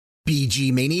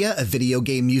BG Mania, a video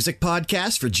game music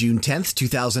podcast for June 10th,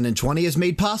 2020 is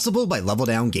made possible by Level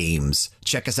Down Games.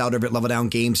 Check us out over at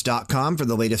leveldowngames.com for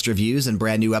the latest reviews and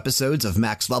brand new episodes of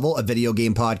Max Level, a video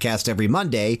game podcast every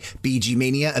Monday, BG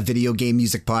Mania, a video game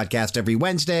music podcast every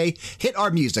Wednesday, Hit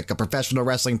Our Music, a professional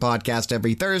wrestling podcast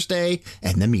every Thursday,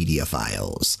 and The Media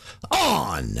Files.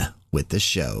 On with the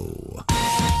show.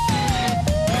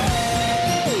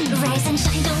 Rise and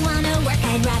shine, don't wanna work,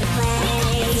 I'd rather play.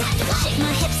 Shake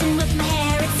my hips and whip my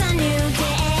hair, it's a new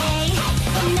day.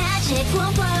 The magic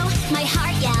won't blow, my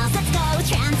heart yells, let's go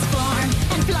transform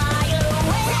and fly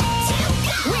away.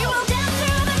 We will dance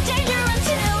through the danger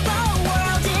until the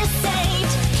world is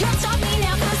saved. Can't stop me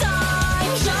now, 'cause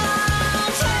I'm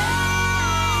Shantae.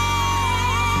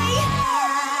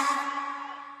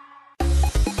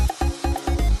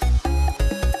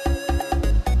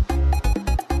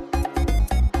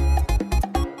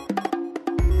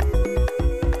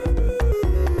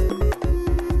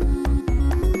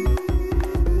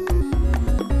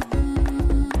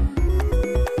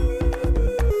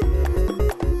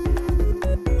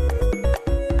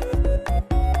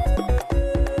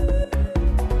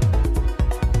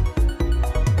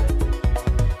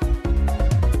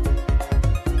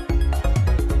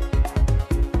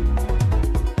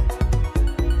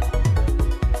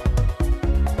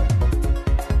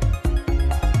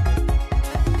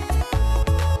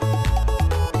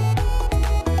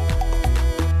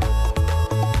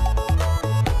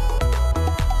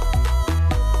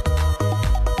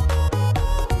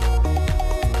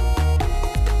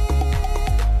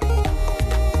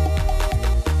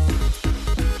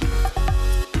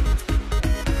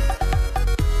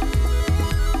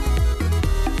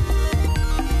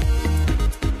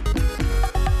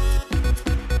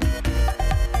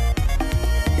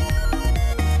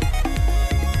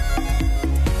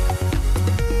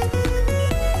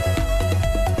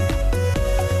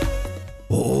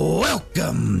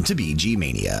 Welcome to BG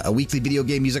Mania, a weekly video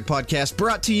game music podcast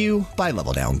brought to you by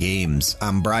Level Down Games.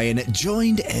 I'm Brian,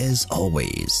 joined as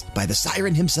always by the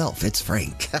siren himself. It's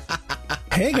Frank.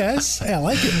 Hey guys, hey, I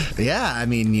like it. Yeah, I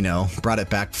mean, you know, brought it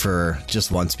back for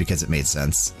just once because it made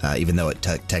sense, even though it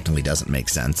technically doesn't make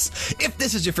sense. If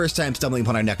this is your first time stumbling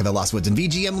upon our neck of the Lost Woods in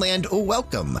VGM land,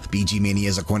 welcome. BG Mania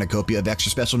is a cornucopia of extra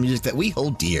special music that we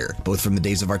hold dear, both from the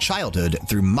days of our childhood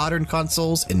through modern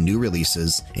consoles and new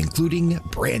releases, including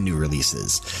brand new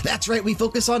releases. That's right, we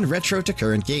focus on retro to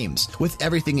current games, with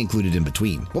everything included in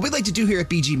between. What we like to do here at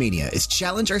BG Mania is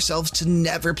challenge ourselves to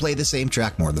never play the same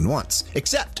track more than once,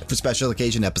 except for special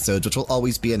occasion episodes, which will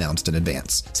always be announced in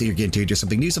advance. So you're guaranteed to hear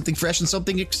something new, something fresh, and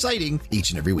something exciting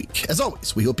each and every week. As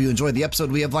always, we hope you enjoy the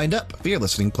episode we have lined up for your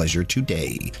listening pleasure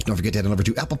today. Don't forget to head on over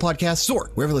to Apple Podcasts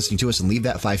or wherever listening to us and leave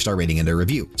that 5-star rating and a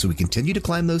review so we continue to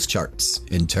climb those charts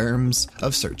in terms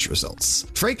of search results.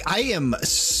 Frank, I am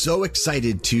so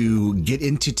excited to get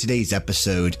into today's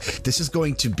episode. This is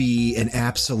going to be an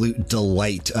absolute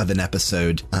delight of an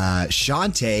episode.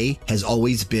 Shantae has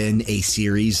always been a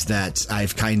series that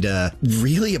I've kind of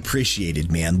really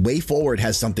appreciated, man. Way Forward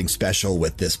has something special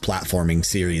with this platforming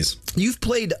series. You've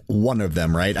played one of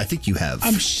them, right? I think you have.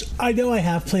 I know I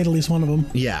have played at least one of them.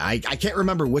 Yeah, I can't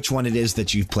remember which one it is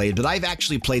that you've played, but I've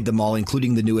actually played them all,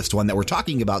 including the newest one that we're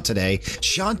talking about today,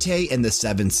 Shantae and the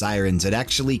Seven Sirens. It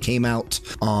actually came out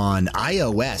on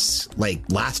iOS like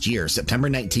last year, September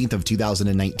 19th of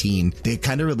 2019. They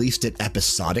kind of released it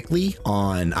episodically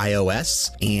on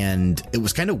iOS, and it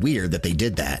was kind of weird that they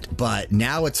did that. But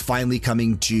now it's finally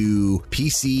coming to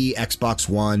PC, Xbox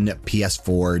One,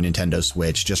 PS4, Nintendo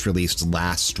Switch, just released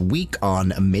last week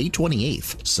on May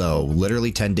 28th. So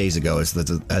literally 10 days ago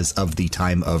as of the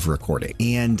time of recording.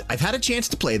 And I've had a chance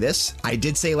to play this. I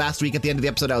did say last week at the end of the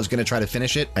episode I was going to try to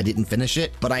finish it. I didn't finish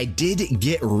it, but I did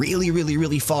get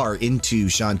really far into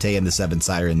Shantae and the Seven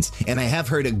Sirens. And I have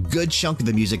heard a good chunk of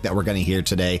the music that we're going to hear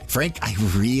today. Frank, I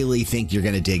really think you're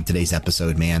going to dig today's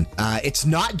episode, man. It's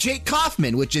not Jake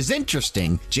Kaufman, which is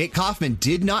interesting. Jake Kaufman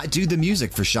did not do the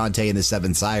music for Shantae and the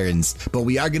Seven Sirens, but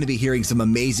we are going to be hearing some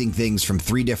amazing things from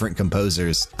 3 different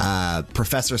composers.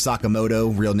 Professor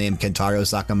Sakamoto, real name Kentaro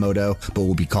Sakamoto, but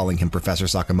we'll be calling him Professor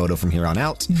Sakamoto from here on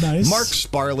out. Nice. Mark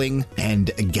Sparling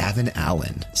and Gavin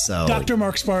Allen. So Dr.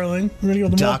 Mark Sparling. We're going to go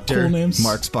with the more cool names.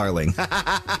 Mark Sparling.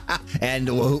 And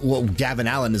well, Gavin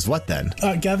Allen is what then?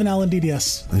 Gavin Allen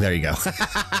DDS. There you go.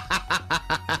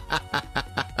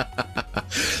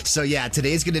 So yeah,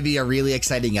 today's going to be a really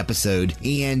exciting episode.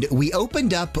 And we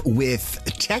opened up with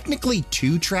technically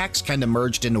 2 tracks kind of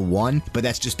merged into one, but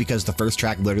that's just because the first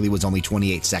track literally was only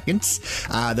 28 seconds.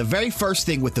 The very first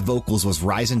thing with the vocals was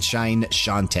Rise and Shine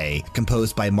Shantae,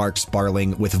 composed by Mark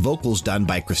Sparling, with vocals done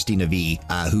by Christina V,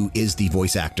 who is the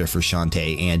voice actor for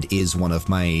Shantae and is one of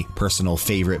my personal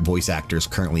favorite voice actors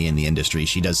currently in the industry.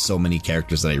 She does so many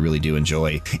characters that I really do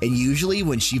enjoy. And usually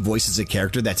when she voices a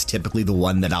character, that's typically the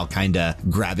one that I'll kind of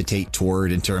gravitate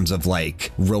toward in terms of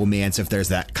like romance, if there's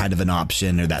that kind of an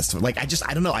option, or that's like, I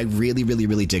don't know. I really, really,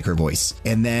 really dig her voice.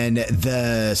 And then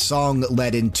the song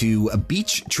led into a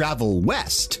Beach Travel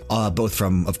West, both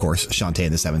from, of course, Shantae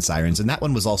and the Seven Sirens. And that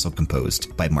one was also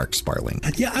composed by Mark Sparling.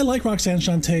 Yeah, I like Roxanne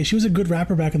Shantae. She was a good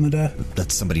rapper back in the day.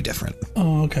 That's somebody different.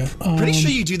 Oh, okay. Pretty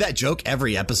sure you do that joke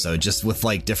every episode, just with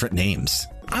like different names.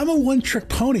 I'm a one-trick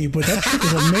pony, but that trick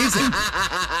is amazing.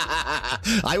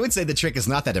 I would say the trick is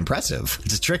not that impressive.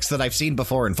 It's tricks that I've seen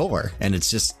before and for, and it's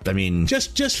just, I mean...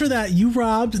 Just for that, you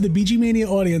robbed the BG Mania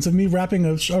audience of me rapping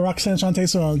a Roxanne Shantae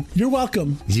song. You're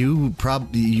welcome. You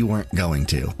weren't going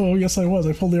to. Oh, yes, I was.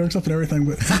 I pulled lyrics up and everything,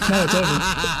 but now it's over.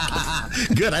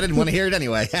 Good, I didn't want to hear it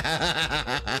anyway.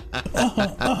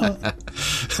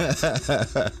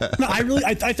 No,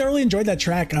 I thoroughly enjoyed that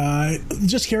track.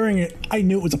 Just hearing it, I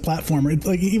knew it was a platformer.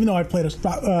 Like, even though I played a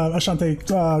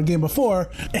Shantae game before,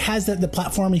 it has the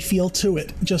platformy feel to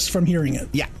it just from hearing it.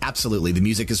 Yeah, absolutely. The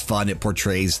music is fun. It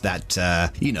portrays that,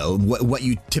 what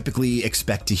you typically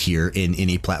expect to hear in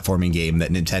any platforming game that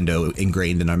Nintendo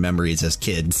ingrained in our memories as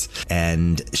kids.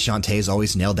 And Shantae's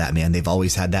always nailed that, man. They've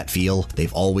always had that feel.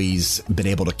 They've always been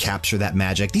able to capture that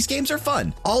magic. These games are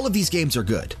fun. All of these games are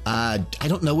good. I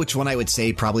don't know which one I would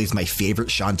say probably is my favorite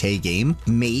Shantae game.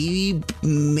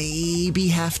 Maybe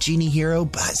Half Genie Hero,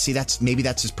 but see, that's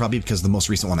just probably because the most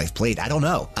recent one I've played. I don't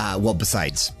know. Well,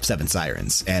 besides Seven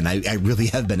Sirens, and I really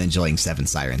have been enjoying Seven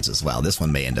Sirens as well. This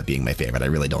one may end up being my favorite. I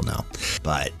really don't know,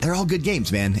 but they're all good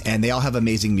games, man, and they all have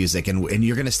amazing music, and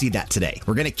you're going to see that today.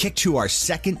 We're going to kick to our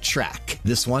second track.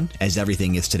 This one, As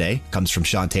Everything Is Today, comes from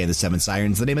Shantae and the Seven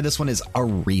Sirens. The name of this one is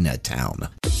Arena Town.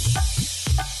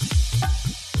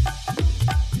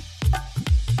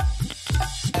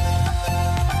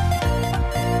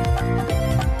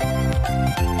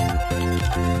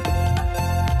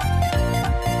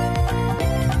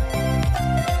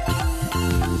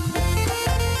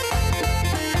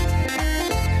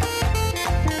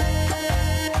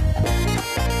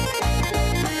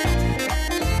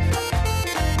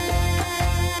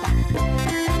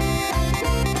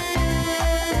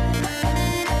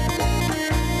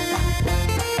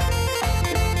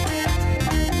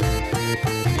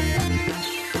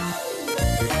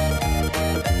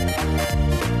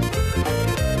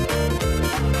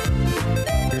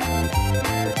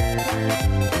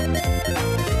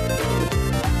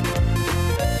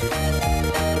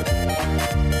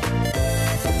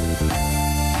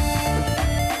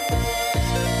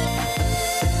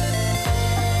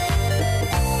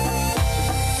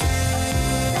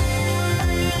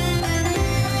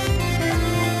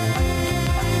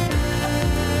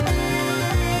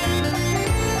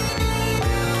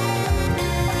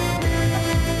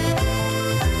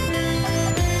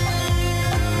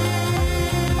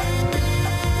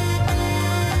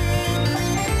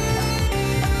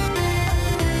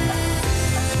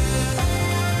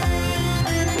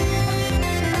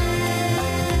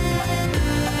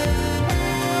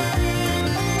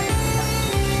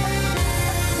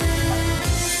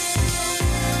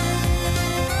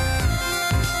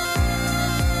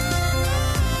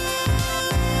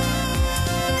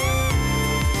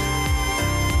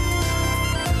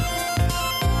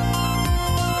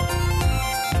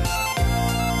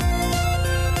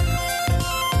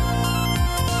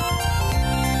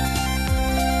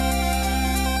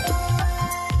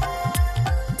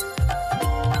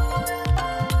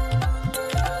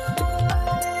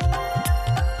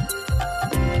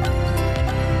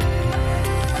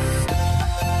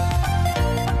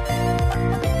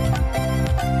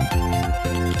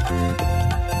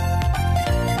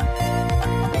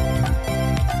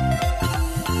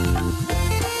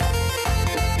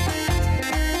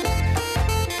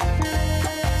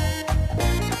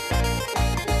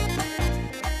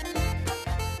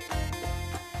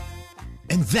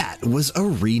 that was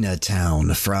Arena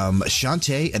Town from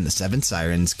Shantae and the Seven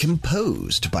Sirens,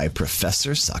 composed by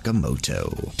Professor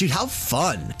Sakamoto. Dude, how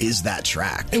fun is that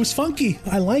track? It was funky.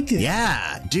 I liked it.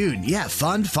 Yeah, dude. Yeah,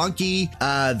 fun, funky.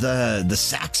 The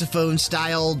saxophone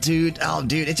style, dude. Oh,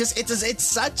 dude, it's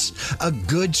such a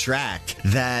good track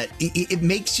that it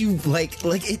makes you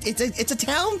it's a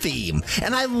town theme,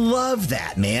 and I love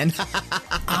that, man.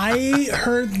 I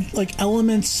heard like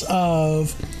elements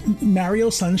of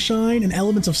Mario Sunshine and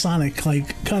elements of Sonic,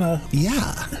 like kind of.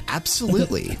 Yeah,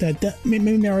 absolutely.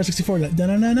 Maybe Mario 64, that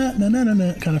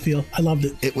na-na-na-na-na-na kind of feel. I loved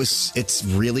it. It's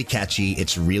really catchy.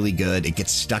 It's really good. It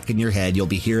gets stuck in your head. You'll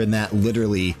be hearing that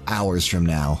literally hours from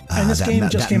now. And this game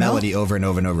just came melody out? over and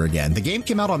over and over again. The game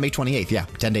came out on May 28th. Yeah,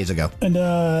 10 days ago. And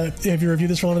have you reviewed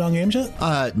this for Live It On Games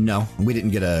yet? No, we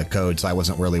didn't get a code, so I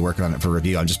wasn't really working on it for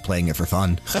review. I'm just playing it for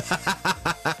fun.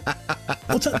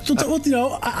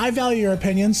 Well, I value your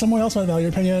opinion. Someone else might value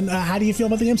your opinion. How do you feel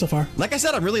about the game so far? Like I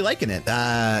said, I'm really liking it.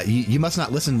 You must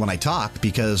not listen when I talk,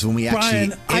 because when we actually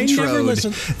Brian, I never really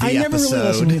listen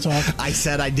when you talk. I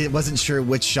said wasn't sure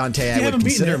which Shantae I would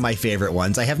consider my favorite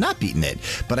ones. I have not beaten it,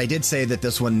 but I did say that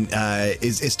this one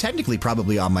is technically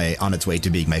probably on its way to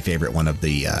being my favorite one of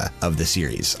the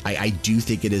series. I do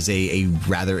think it is a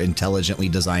rather intelligently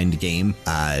designed game.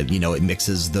 It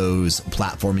mixes those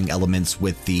platforming elements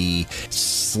with the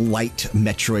slight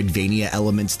Metroidvania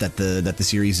elements that the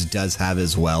series does have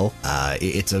as well.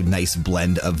 It's a nice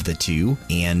blend of the two,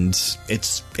 and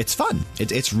it's fun.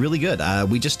 It's really good.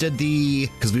 We just did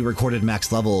because we recorded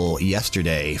Max Level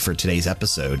yesterday for today's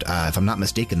episode. If I'm not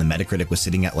mistaken, the Metacritic was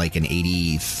sitting at like an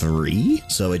 83,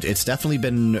 so it's definitely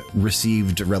been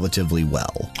received relatively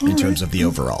well in terms of the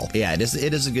overall. Yeah, it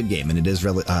is a good game, and it is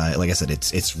really like I said,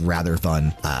 it's rather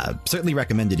fun. Certainly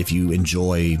recommended if you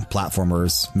enjoy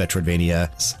platformers, Metroidvania,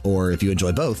 or if you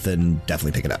enjoy both, then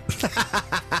definitely pick it up.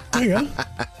 There you go.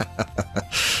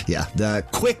 Yeah, the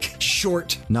quick,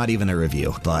 short, not even a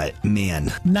review, but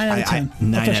man. 9 out of 10.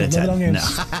 9 out of 10. No.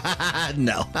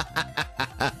 No.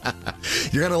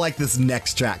 You're going to like this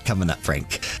next track coming up,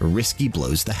 Frank. Risky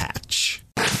Blows the Hatch.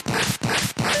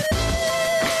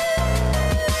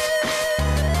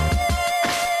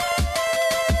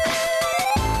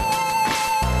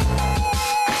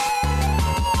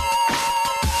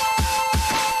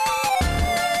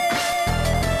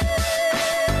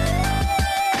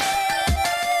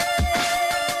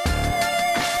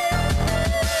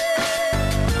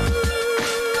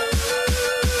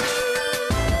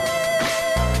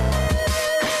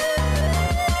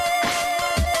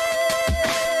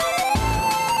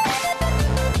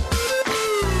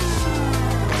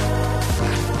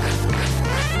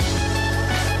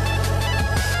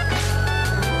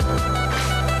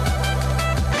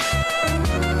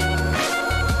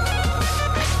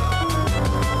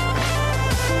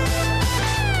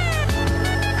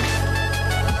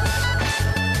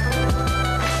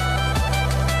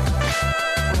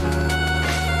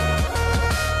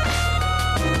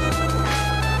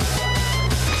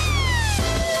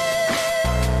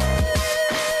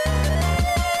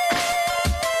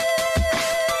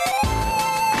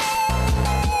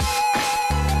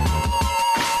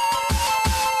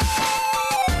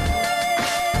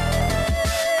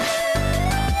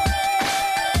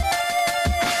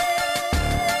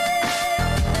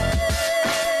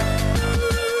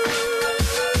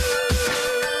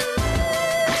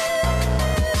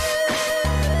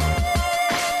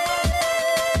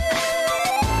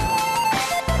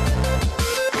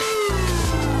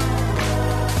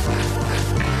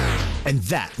 And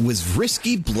that was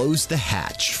Risky Blows the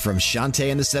Hatch from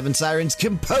Shantae and the Seven Sirens,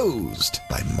 composed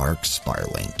by Mark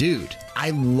Sparling. Dude, I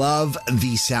love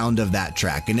the sound of that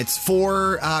track, and it's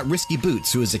for Risky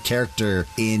Boots, who is a character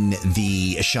in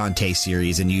the Shantae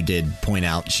series, and you did point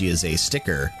out she is a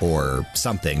sticker or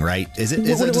something, right? Is it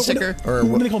a sticker? Or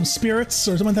what do they call them? Spirits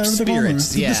or something like that?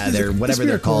 Spirits, yeah, they're whatever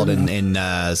they're called in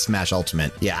Smash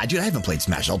Ultimate. Yeah, dude, I haven't played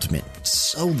Smash Ultimate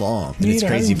so long, and it's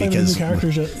crazy because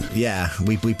yeah,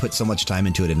 we put so much time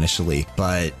into it initially,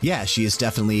 but yeah, she is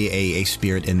definitely a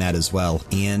spirit in that as well,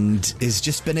 and has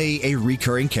just been a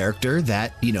recurring character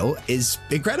that, you know, is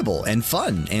incredible and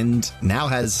fun, and now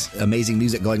has amazing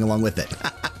music going along with it.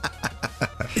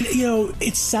 You know,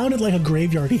 it sounded like a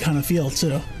graveyardy kind of feel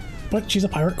too. But she's a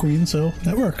pirate queen, so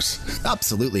that works.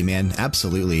 Absolutely, man.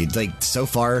 Absolutely. Like, so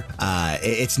far,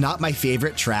 it's not my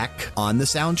favorite track on the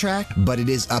soundtrack, but it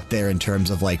is up there in terms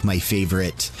of, like, my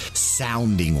favorite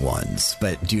sounding ones.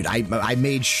 But, dude, I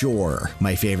made sure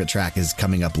my favorite track is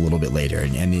coming up a little bit later.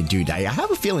 And dude, I have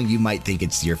a feeling you might think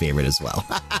it's your favorite as well.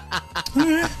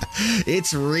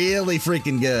 It's really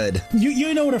freaking good.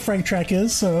 You know what a Frank track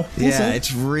is, so we'll see.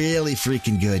 It's really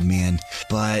freaking good, man.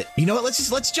 But you know what?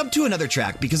 Let's jump to another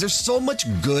track because there's so much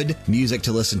good music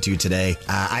to listen to today.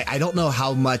 I don't know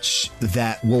how much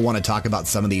that we'll want to talk about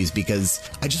some of these because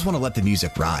I just want to let the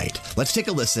music ride. Let's take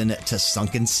a listen to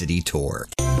Sunken City Tour.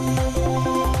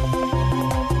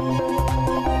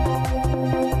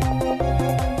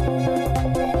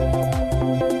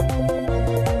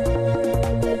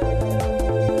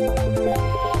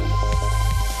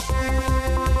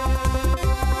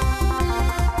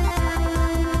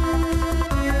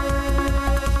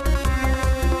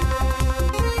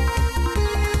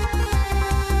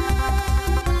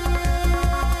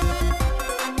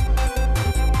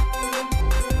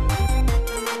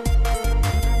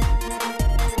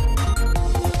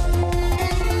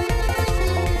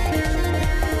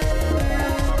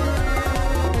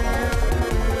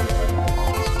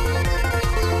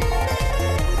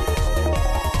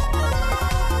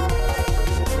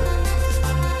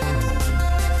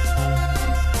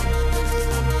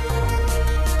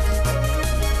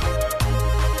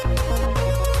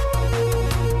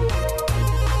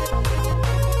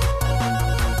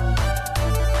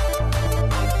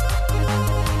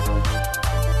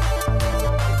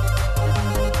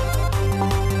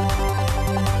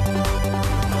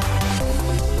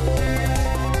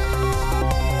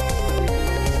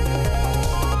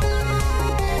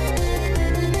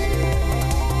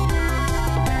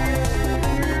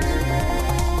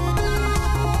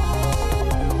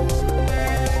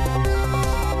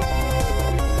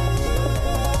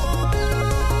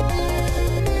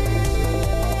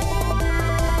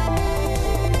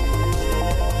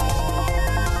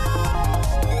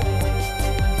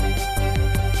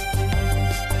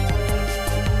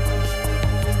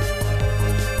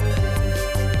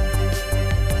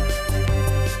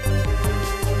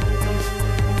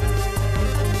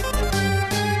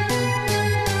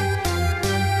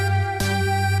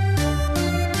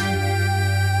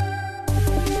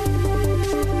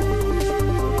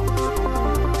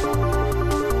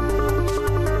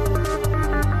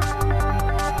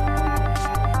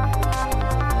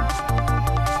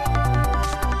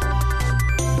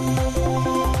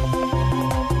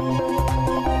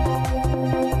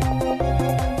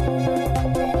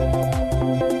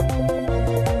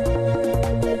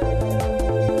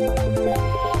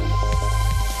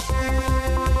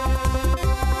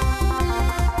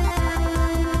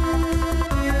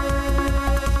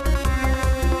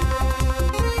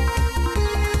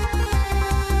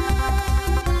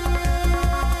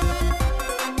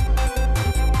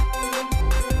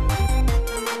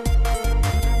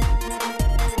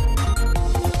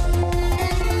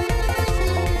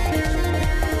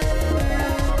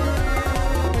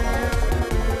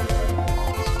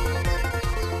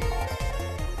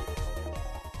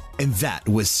 And that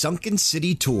was Sunken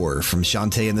City Tour from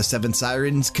Shantae and the Seven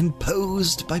Sirens,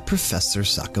 composed by Professor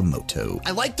Sakamoto.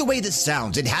 I like the way this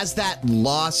sounds. It has that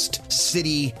Lost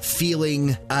City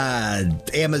feeling,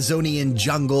 Amazonian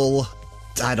jungle.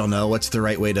 I don't know what's the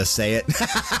right way to say it.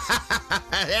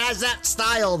 It has that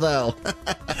style, though.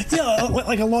 Yeah,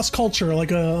 like a lost culture,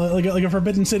 like a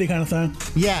Forbidden City kind of thing.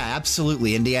 Yeah,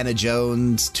 absolutely. Indiana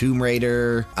Jones, Tomb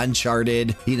Raider,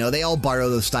 Uncharted. You know, they all borrow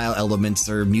those style elements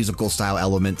or musical style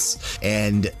elements.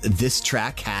 And this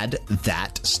track had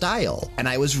that style. And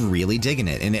I was really digging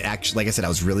it. And it actually, like I said, I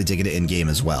was really digging it in game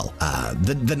as well.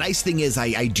 The nice thing is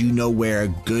I do know where a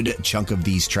good chunk of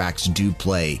these tracks do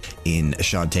play in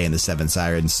Shantae and the Seven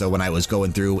Sirens. So when I was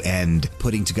going through and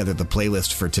putting together the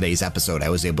playlist for today's episode, I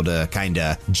was able to kind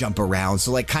of jump around.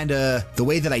 So like kind of the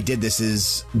way that I did this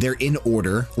is they're in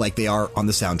order like they are on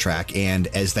the soundtrack and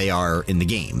as they are in the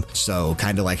game. So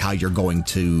kind of like how you're going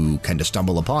to kind of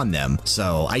stumble upon them.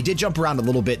 So I did jump around a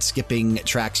little bit, skipping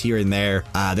tracks here and there.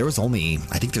 There was only,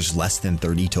 I think there's less than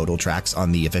 30 total tracks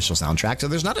on the official soundtrack. So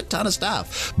there's not a ton of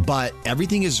stuff, but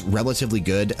everything is relatively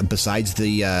good besides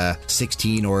the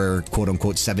 16 or quote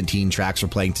unquote 17 tracks we're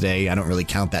playing today. I don't really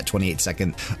count that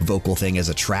 28-second vocal thing as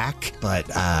a track, but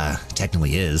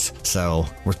technically is. So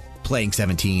we're playing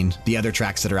 17. The other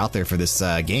tracks that are out there for this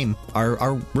game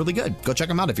are really good. Go check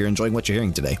them out if you're enjoying what you're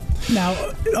hearing today. Now,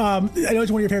 I know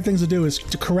it's one of your favorite things to do is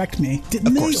to correct me.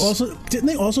 Didn't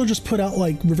they also just put out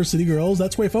like River City Girls?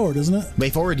 That's Way Forward, isn't it? Way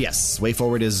Forward, yes. Way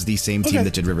Forward is the same team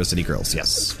that did River City Girls,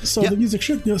 yes. So the music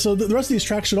should, so the rest of these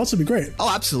tracks should also be great. Oh,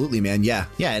 absolutely, man. Yeah.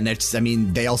 Yeah. And it's, I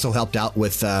mean, they also helped out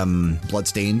with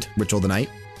Bloodstained Ritual of the Night.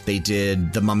 They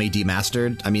did The Mummy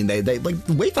Demastered. I mean, they like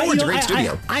WayForward's a great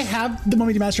studio. I have The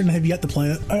Mummy Demastered and I have yet to play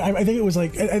it. I think it was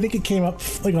like, I think it came up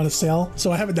like on a sale,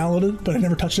 so I have it downloaded, but I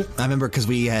never touched it. I remember because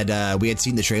we had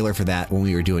seen the trailer for that when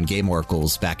we were doing Game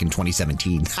Oracles back in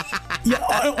 2017. Yeah,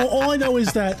 all I know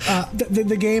is that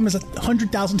the game is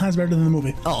 100,000 times better than the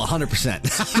movie. Oh,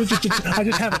 100%. I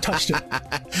just haven't touched it.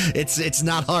 It's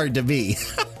not hard to be.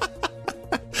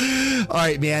 All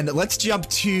right, man, let's jump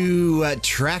to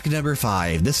track number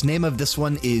 5. This name of this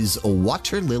one is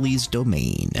Water Lily's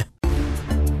Domain.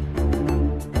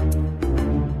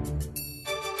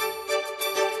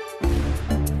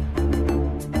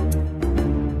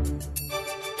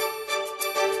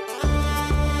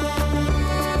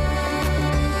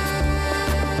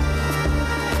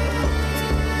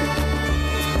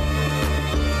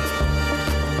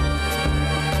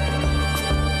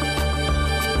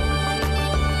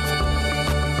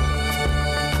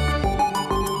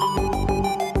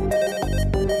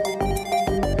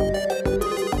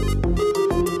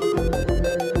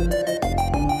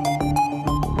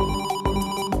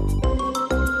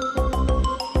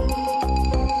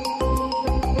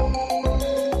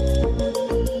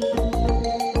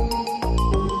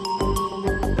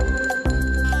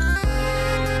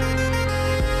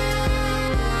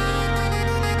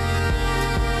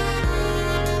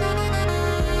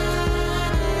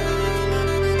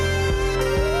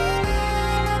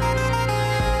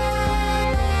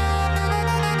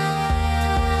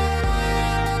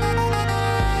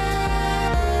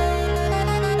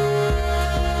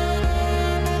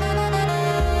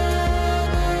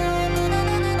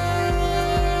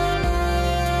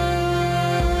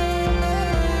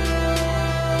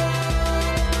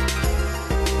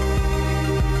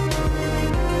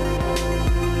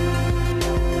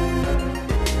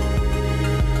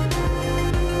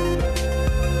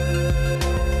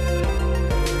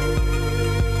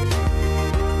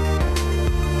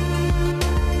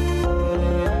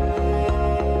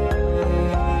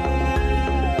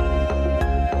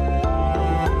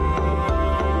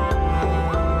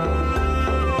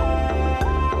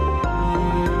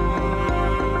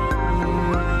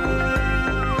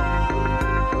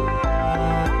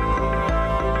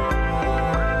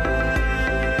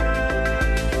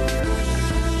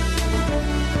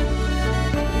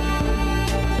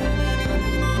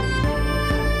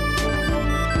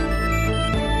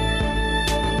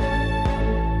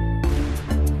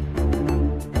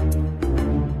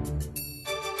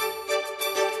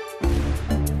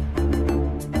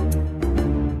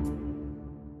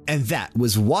 And that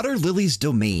was Water Lily's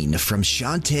Domain from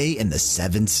Shantae and the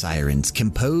Seven Sirens,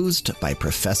 composed by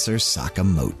Professor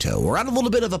Sakamoto. We're on a little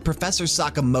bit of a Professor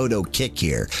Sakamoto kick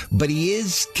here, but he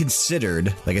is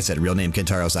considered, like I said, real name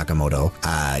Kentaro Sakamoto.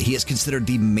 He is considered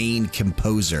the main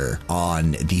composer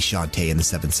on the Shantae and the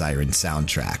Seven Sirens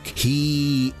soundtrack.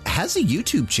 He has a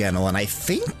YouTube channel, and I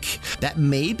think that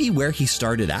may be where he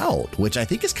started out, which I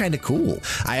think is kind of cool.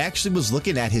 I actually was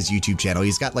looking at his YouTube channel.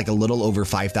 He's got like a little over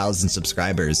 5,000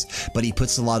 subscribers, but he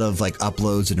puts a lot of like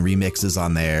uploads and remixes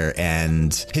on there.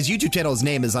 And his YouTube channel's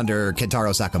name is under Kentaro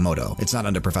Sakamoto. It's not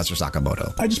under Professor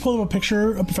Sakamoto. I just pulled up a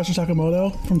picture of Professor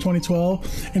Sakamoto from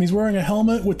 2012, and he's wearing a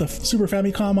helmet with the Super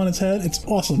Famicom on his head. It's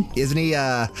awesome. Isn't he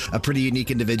a pretty unique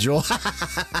individual?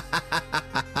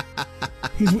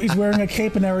 He's wearing a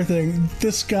cape and everything.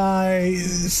 This guy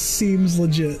seems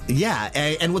legit. Yeah,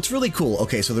 and what's really cool,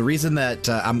 okay, so the reason that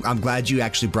I'm glad you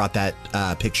actually brought that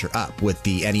picture up with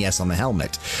the NES on the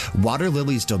helmet. Water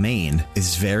Lily's Domain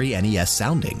is very NES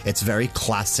sounding. It's very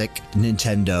classic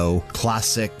Nintendo,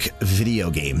 classic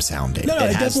video game sounding. No,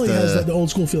 it definitely has the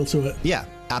old school feel to it. Yeah.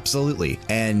 Absolutely.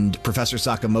 And Professor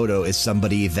Sakamoto is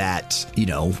somebody that, you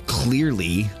know,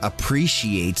 clearly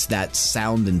appreciates that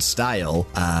sound and style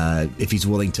if he's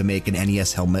willing to make an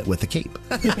NES helmet with a cape.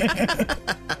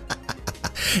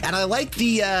 And I like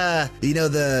the,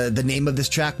 the name of this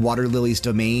track, Water Lily's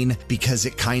Domain, because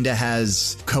it kind of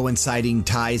has coinciding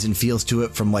ties and feels to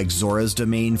it from like Zora's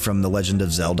Domain from The Legend of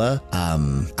Zelda.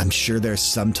 I'm sure there's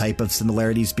some type of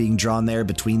similarities being drawn there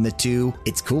between the two.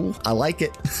 It's cool. I like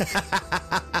it.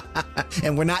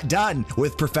 And we're not done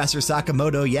with Professor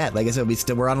Sakamoto yet. Like I said,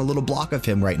 we're on a little block of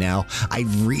him right now. I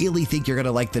really think you're going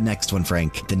to like the next one,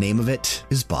 Frank. The name of it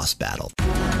is Boss Battle.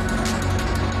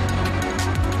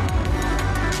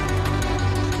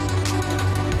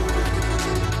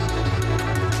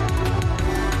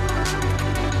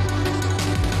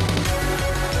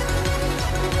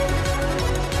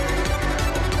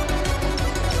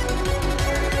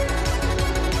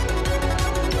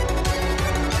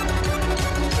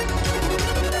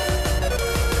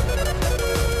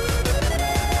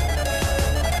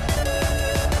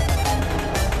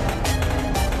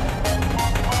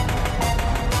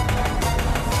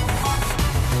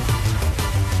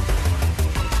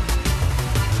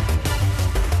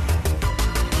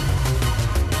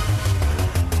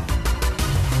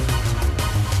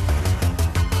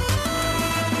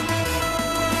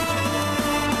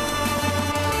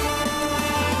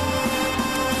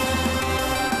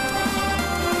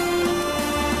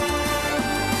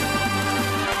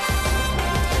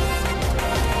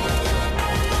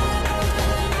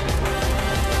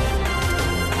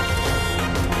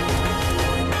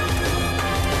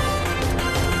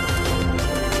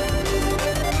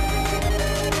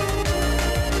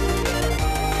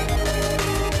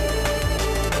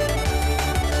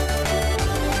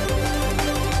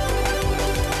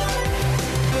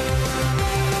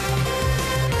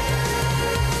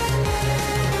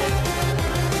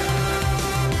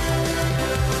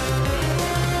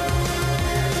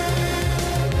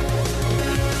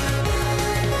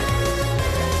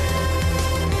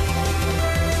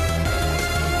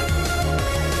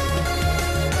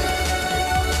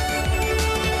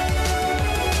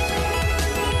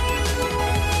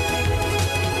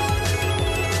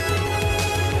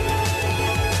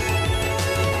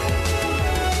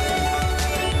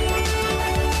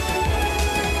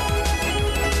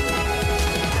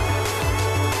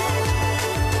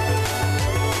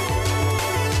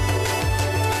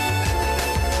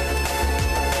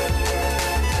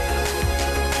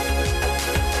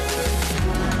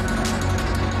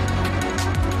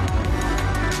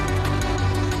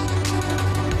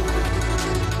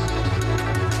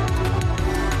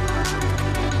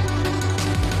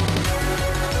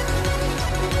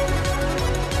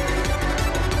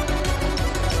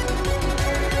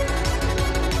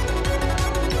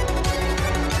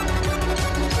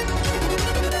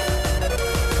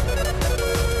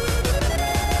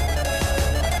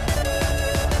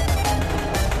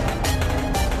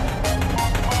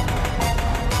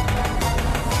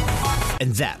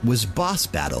 And that was Boss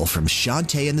Battle from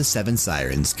Shantae and the Seven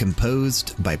Sirens,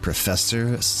 composed by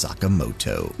Professor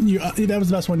Sakamoto. That was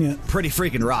the best one yet. Pretty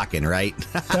freaking rockin', right?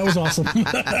 That was awesome.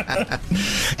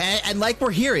 and like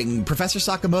we're hearing, Professor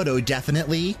Sakamoto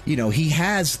definitely, he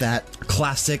has that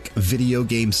classic video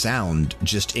game sound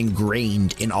just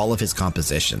ingrained in all of his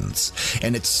compositions.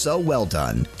 And it's so well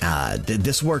done.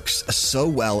 This works so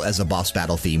well as a boss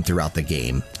battle theme throughout the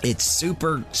game. It's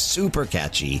super, super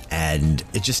catchy, and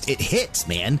it hits,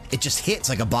 man. It just hits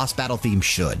like a boss battle theme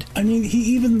should. I mean, he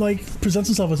even presents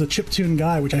himself as a chiptune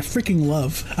guy, which I freaking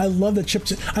love. I love that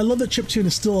chiptune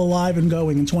is still alive and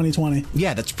going in 2020.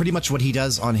 Yeah, that's pretty much what he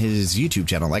does on his YouTube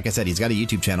channel. Like I said, he's got a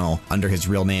YouTube channel under his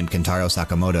real name, Kentaro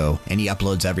Sakamoto, and he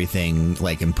uploads everything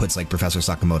and puts Professor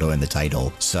Sakamoto in the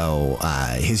title. So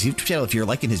his YouTube channel, if you're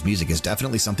liking his music, is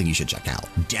definitely something you should check out.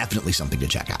 Definitely something to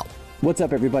check out. What's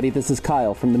up, everybody? This is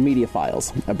Kyle from The Media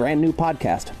Files, a brand new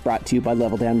podcast brought to you by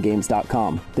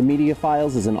LevelDownGames.com. The Media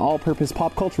Files is an all-purpose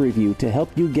pop culture review to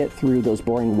help you get through those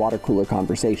boring water cooler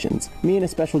conversations. Me and a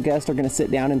special guest are going to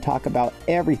sit down and talk about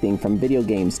everything from video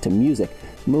games to music,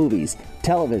 movies,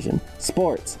 television,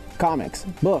 sports, comics,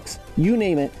 books, you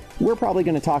name it. We're probably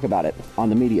going to talk about it on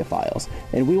The Media Files,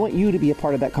 and we want you to be a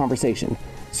part of that conversation.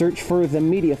 Search for The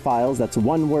Media Files, that's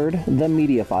one word, The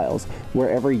Media Files,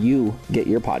 wherever you get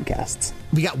your podcasts.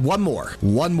 We got one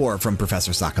more from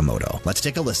Professor Sakamoto. Let's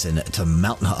take a listen to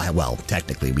Mountain High. Well,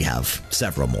 technically, we have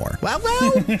several more. Well,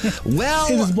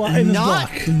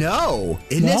 no.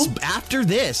 After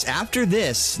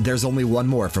this, there's only one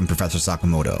more from Professor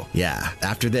Sakamoto. Yeah,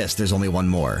 after this, there's only one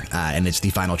more, and it's the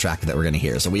final track that we're going to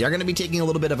hear. So we are going to be taking a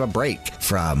little bit of a break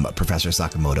from Professor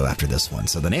Sakamoto after this one.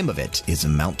 So the name of it is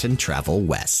Mountain Travel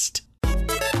West.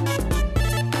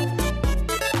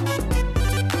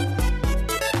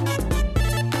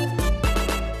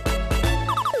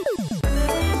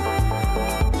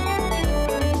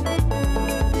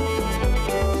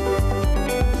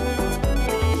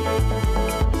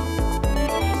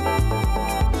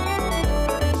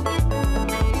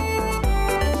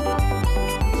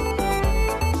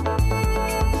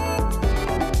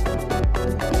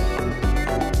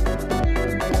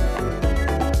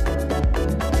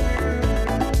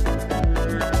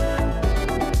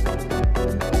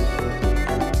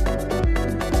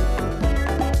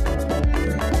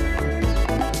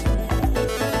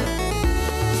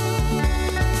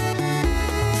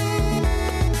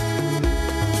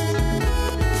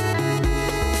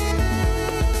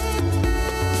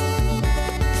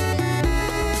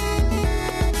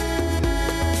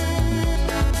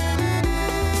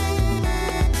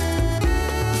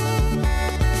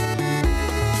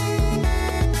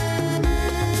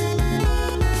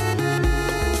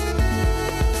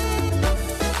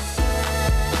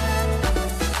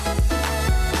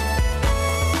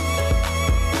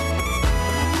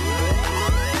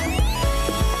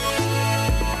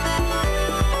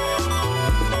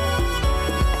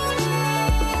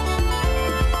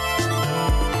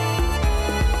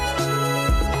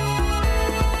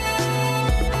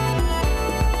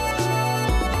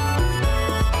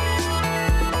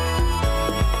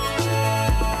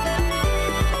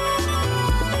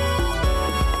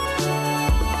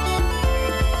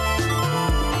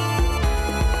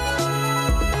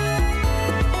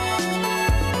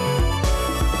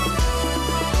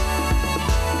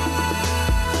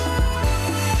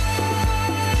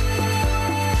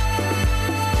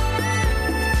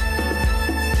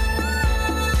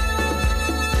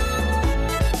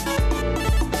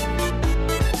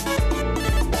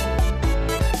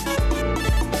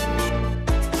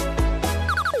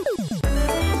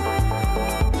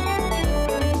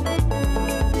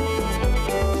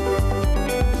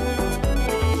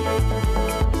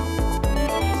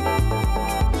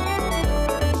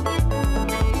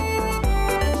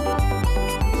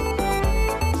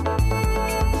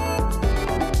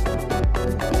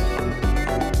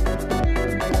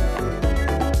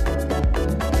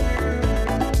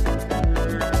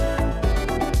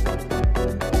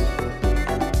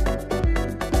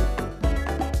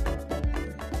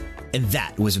 And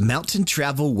that was Mountain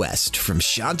Travel West from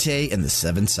Shantae and the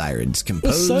Seven Sirens,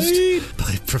 composed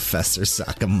by Professor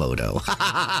Sakamoto.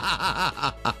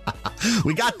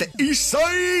 We got the East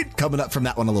Side coming up from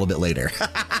that one a little bit later.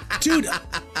 Dude,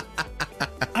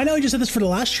 I know I just said this for the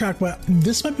last track, but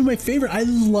this might be my favorite. I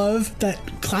love that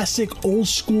classic old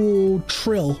school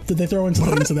trill that they throw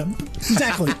into them.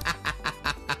 Exactly.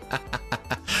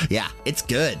 Yeah, it's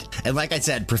good. And like I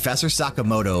said, Professor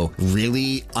Sakamoto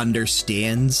really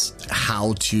understands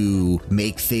how to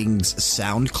make things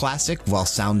sound classic while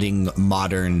sounding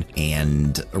modern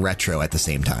and retro at the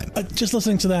same time. Just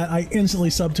listening to that, I instantly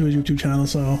subbed to his YouTube channel.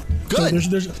 So Good. So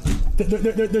there's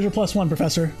your +1,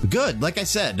 Professor. Good. Like I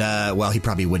said, well, he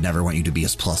probably would never want you to be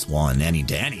his +1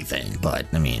 to anything, but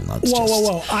I mean, let's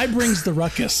Whoa. I brings the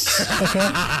ruckus.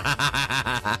 Okay.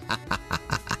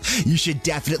 You should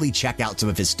definitely check out some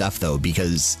of his stuff, though,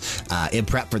 because in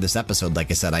prep for this episode, like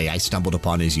I said, I stumbled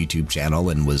upon his YouTube channel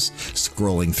and was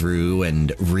scrolling through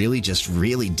and really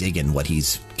digging what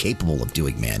he's capable of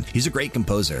doing, man. He's a great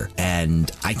composer,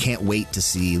 and I can't wait to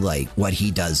see like what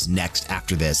he does next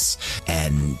after this.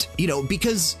 And,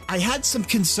 because I had some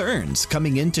concerns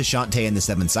coming into Shantae and the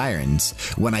Seven Sirens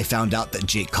when I found out that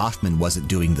Jake Kaufman wasn't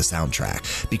doing the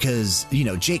soundtrack, because,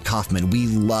 Jake Kaufman, we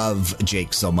love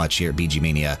Jake so much here at BG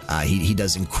Mania. He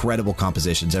does incredible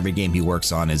compositions. Every game he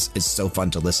works on is so fun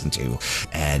to listen to.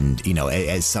 And,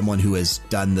 as someone who has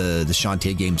done the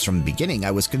Shantae games from the beginning,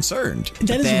 I was concerned.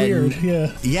 That is weird,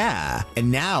 yeah. Yeah.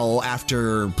 And now,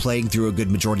 after playing through a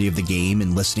good majority of the game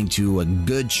and listening to a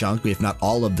good chunk, if not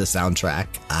all of the soundtrack,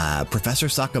 Professor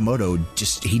Sakamoto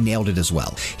he nailed it as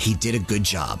well. He did a good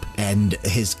job. And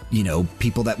his,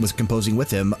 people that was composing with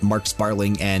him, Mark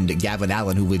Sparling and Gavin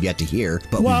Allen, who we've yet to hear,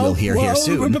 but we will hear here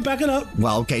soon. But back it up.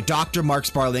 Well, okay, Dr. Mark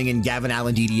Sparling and Gavin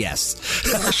Allen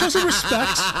DDS. Show some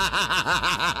respect.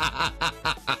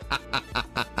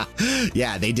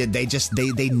 Yeah, they did. They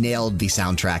nailed the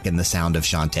soundtrack and the sound of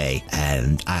Shantae,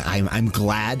 and I'm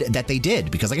glad that they did,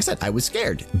 because like I said, I was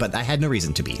scared, but I had no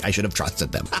reason to be. I should have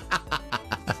trusted them.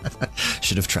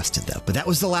 But that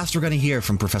was the last we're going to hear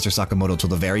from Professor Sakamoto till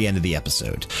the very end of the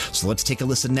episode. So let's take a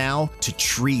listen now to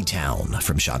Tree Town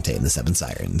from Shantae and the Seven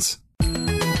Sirens.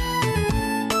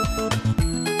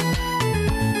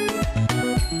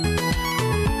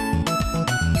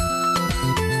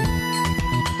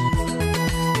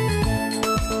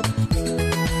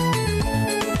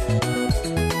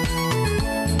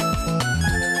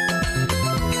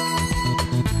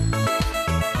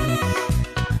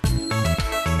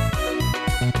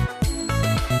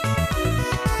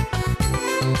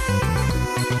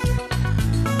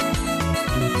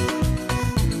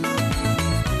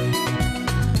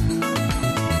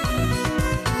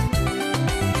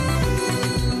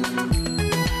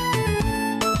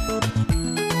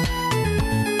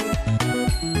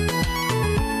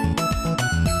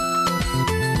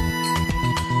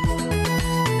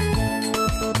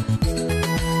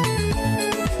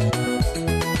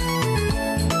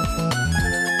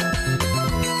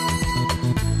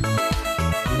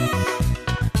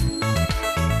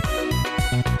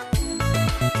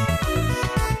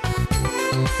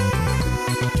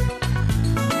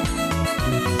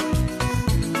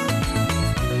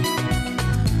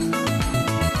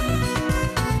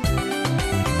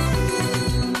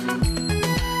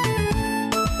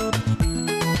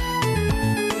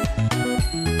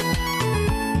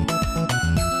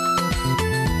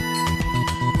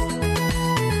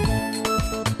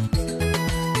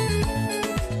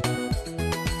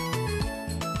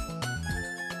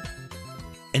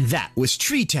 And that was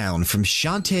Tree Town from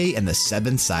Shantae and the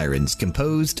Seven Sirens,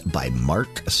 composed by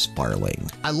Mark Sparling.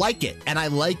 I like it, and I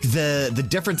like the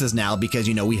differences now because,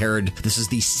 we heard this is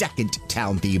the second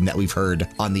town theme that we've heard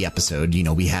on the episode.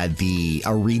 We had the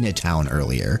Arena Town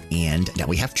earlier, and now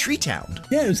we have Tree Town.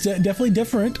 Yeah, it's definitely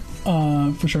different,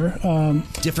 for sure.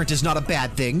 Different is not a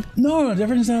bad thing. No,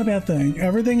 different is not a bad thing.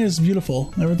 Everything is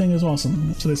beautiful. Everything is awesome.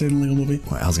 That's what they say in the Lego movie.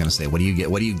 Well, I was going to say, what are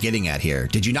you getting at here?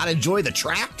 Did you not enjoy the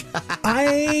track?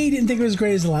 I didn't think it was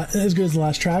great as good as the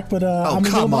last track, but I'm a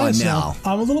little biased now.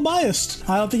 I'm a little biased.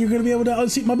 I don't think you're going to be able to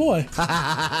unseat my boy.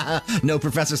 No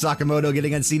Professor Sakamoto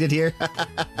getting unseated here.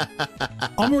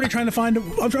 I'm already trying to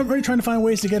find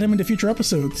ways to get him into future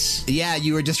episodes. Yeah,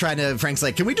 you were just trying to. Frank's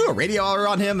like, can we do a radio hour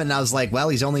on him? And I was like, well,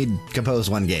 he's only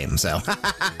composed one game, so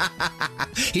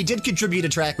he did contribute a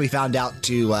track we found out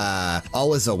to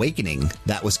Allah's Awakening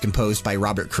that was composed by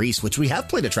Robert Kreese, which we have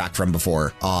played a track from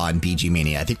before on BG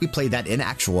Mania. I think we played that in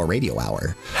actual radio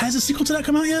hour. Has a sequel to that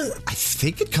come out yet? I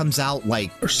think it comes out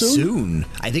like soon.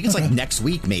 I think it's like next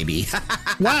week, maybe.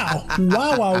 Wow.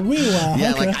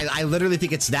 Yeah, okay. like I literally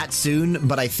think it's that soon,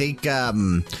 but I think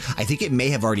it may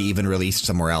have already even released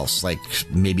somewhere else, like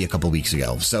maybe a couple weeks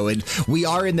ago. So we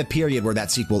are in the period where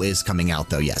that sequel is coming out,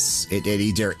 though. Yes, it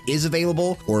either is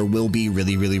available or will be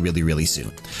really, really, really, really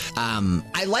soon.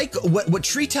 I like what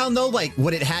Tree Town, though, like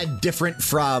what it had different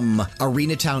from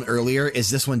Arena Town earlier is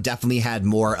this one definitely had had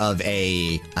more of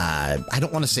a, I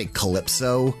don't want to say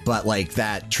calypso, but like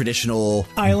that traditional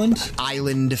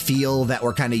Island feel that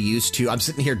we're kind of used to. I'm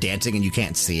sitting here dancing and you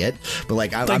can't see it, but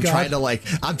like I'm trying to like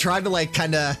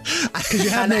kind of, because you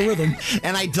have no rhythm,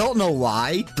 and I don't know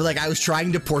why, but like I was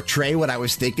trying to portray what I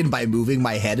was thinking by moving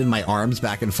my head and my arms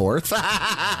back and forth. It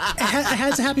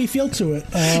has a happy feel to it.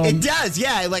 It does,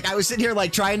 yeah. Like I was sitting here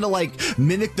like trying to like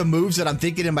mimic the moves that I'm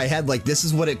thinking in my head. Like this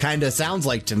is what it kind of sounds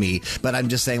like to me, but I'm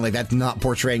just saying like that's not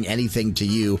portraying anything to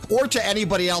you or to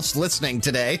anybody else listening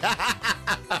today.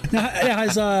 Now,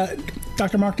 has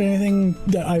Dr. Mark done anything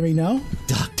that I may know?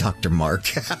 Dr. Mark.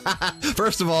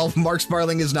 First of all, Mark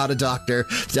Sparling is not a doctor.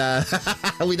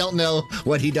 We don't know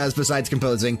what he does besides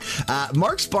composing.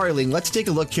 Mark Sparling, let's take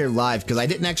a look here live, because I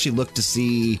didn't actually look to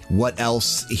see what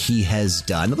else he has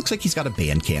done. It looks like he's got a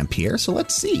Bandcamp here, so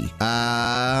let's see.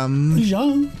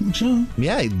 Young.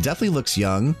 Yeah, he definitely looks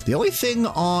young. The only thing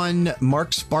on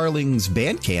Mark Sparling's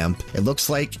Bandcamp, it looks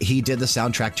like he did the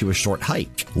soundtrack to A Short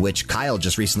Hike, which Kyle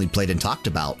just recently played and talked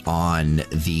about on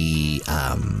the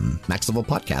Max Level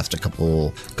podcast a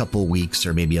couple weeks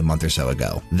or maybe a month or so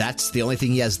ago. That's the only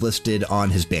thing he has listed on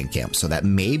his Bandcamp, so that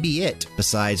may be it.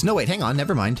 Besides, no, wait, hang on,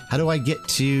 never mind. How do I get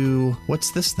to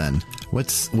what's this then?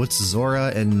 What's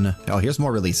Zora and oh, here's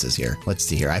more releases here. Let's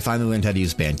see here. I finally learned how to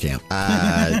use Bandcamp.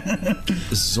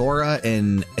 Zora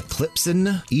and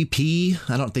Eclipsin EP.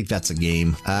 I don't think that's a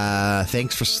game.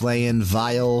 Thanks for slaying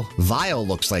Vile. Vile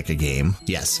looks like a game.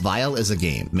 Yes, Vile is a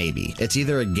game. Maybe it's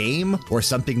either a game or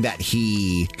something that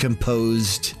he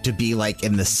composed to be like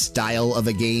in the style of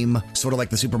a game, sort of like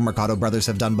the Super Mercado Brothers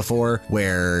have done before,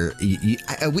 where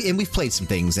and we've played some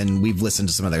things and we've listened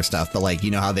to some of their stuff, but like, you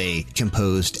know how they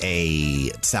composed a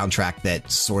soundtrack that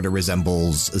sort of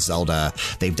resembles Zelda.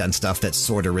 They've done stuff that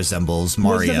sort of resembles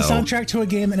Mario. Was that the soundtrack to a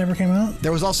game that never came out?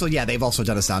 There was also, yeah, they've also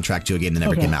done a soundtrack to a game that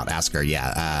never came out. Asker,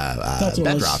 yeah.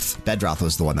 Bedroth. Bedroth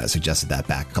was the one that suggested that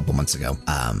back a couple months ago.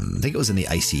 I think it was in the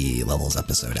Icy Levels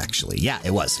episode, actually. Yeah,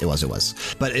 it was.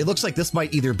 But it looks like this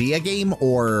might either be a game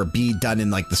or be done in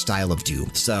like the style of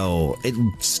Doom. So it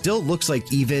still looks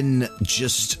like even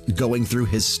just going through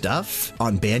his stuff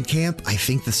on Bandcamp, I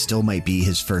think this still might be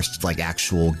his first like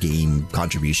actual game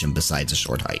contribution besides A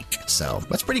Short Hike. So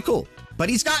that's pretty cool. But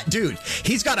he's got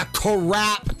a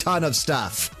crap ton of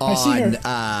stuff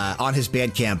on his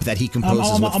Bandcamp that he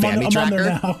composes with Family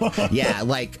Tracker. Yeah,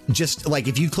 like just like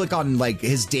if you click on like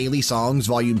his daily songs,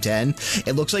 volume 10,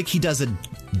 it looks like he does a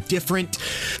different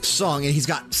song, and he's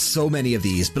got so many of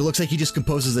these, but it looks like he just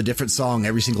composes a different song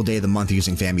every single day of the month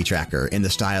using Family Tracker in the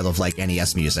style of like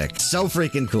NES music. So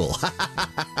freaking cool.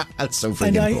 That's so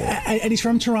freaking cool. And he's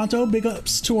from Toronto. Big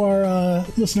ups to our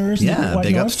listeners. Yeah,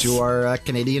 big ups to our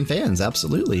Canadian fans.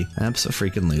 Absolutely.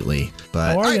 Absolutely.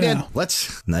 But all right, man,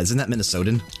 isn't that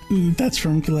Minnesotan? That's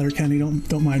from Letterkenny.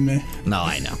 Don't mind me. No,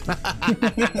 I know.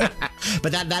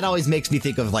 But that always makes me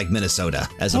think of like Minnesota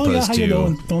as opposed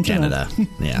to Canada.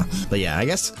 Yeah. But yeah, I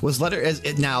guess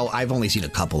now I've only seen a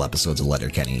couple episodes of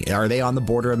Letterkenny. Are they on the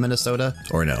border of Minnesota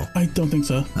or no? I don't think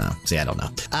so. Oh, see, I don't know.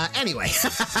 Anyway,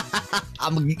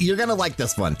 you're going to like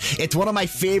this one. It's one of my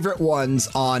favorite ones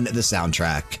on the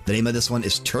soundtrack. The name of this one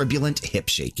is Turbulent Hip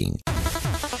Shaking.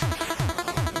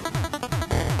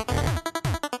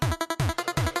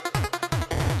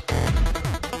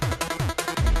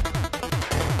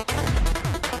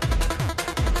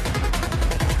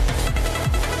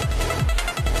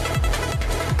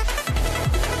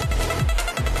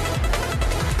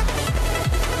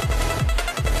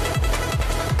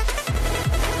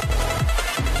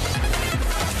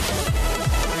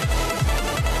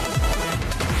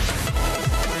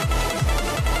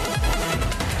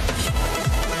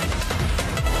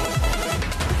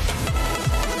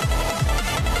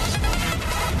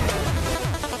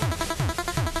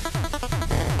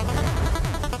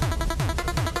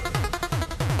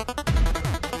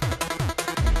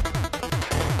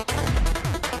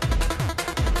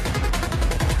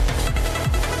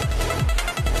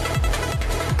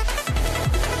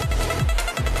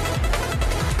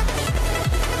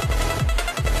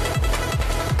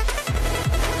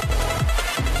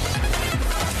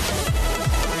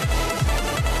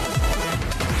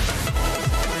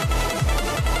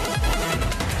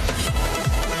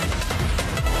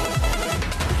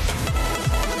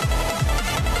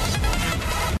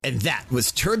 And that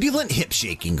was Turbulent Hip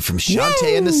Shaking from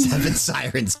Shantae and the Seven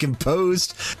Sirens,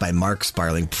 composed by Mark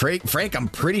Sparling. Frank, I'm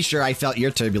pretty sure I felt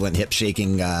your turbulent hip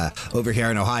shaking over here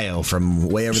in Ohio from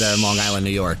way over there in Long Island,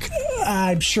 New York.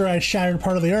 I'm sure I shattered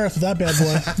part of the earth with that bad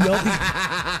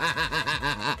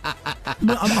boy.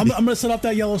 I'm going to set up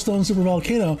that Yellowstone super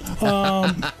volcano.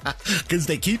 Because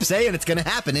they keep saying it's going to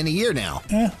happen in a year now.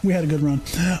 We had a good run.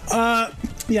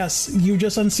 Yes, you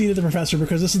just unseated the professor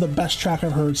because this is the best track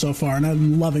I've heard so far, and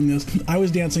I'm loving this. I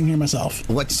was dancing here myself.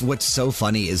 What's so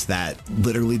funny is that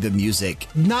literally the music,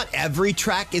 not every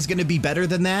track is going to be better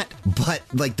than that, but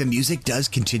like the music does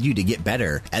continue to get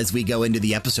better as we go into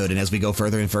the episode and as we go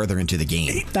further and further into the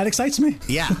game. That excites me.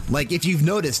 Yeah, like if you've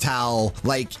noticed how,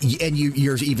 like, and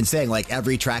you're even saying like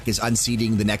every track is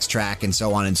unseating the next track and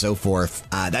so on and so forth.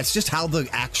 That's just how the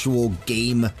actual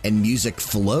game and music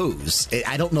flows.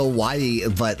 I don't know why,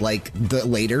 but like the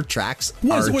later tracks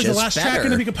was just the last better. track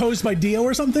going to be composed by Dio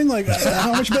or something? Like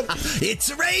how much better?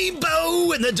 It's a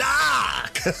rainbow in the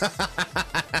dark.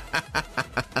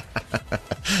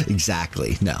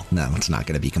 Exactly. No, it's not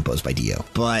going to be composed by Dio.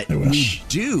 But we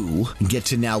do get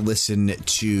to now listen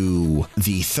to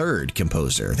the third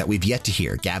composer that we've yet to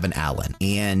hear, Gavin Allen.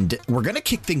 And we're going to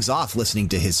kick things off listening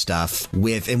to his stuff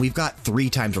with, and we've got 3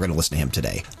 times we're going to listen to him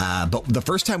today. But the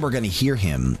first time we're going to hear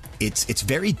him, it's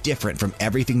very different from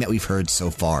everything that we've heard so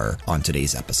far on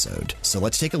today's episode. So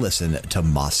let's take a listen to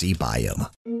Mossy Biome.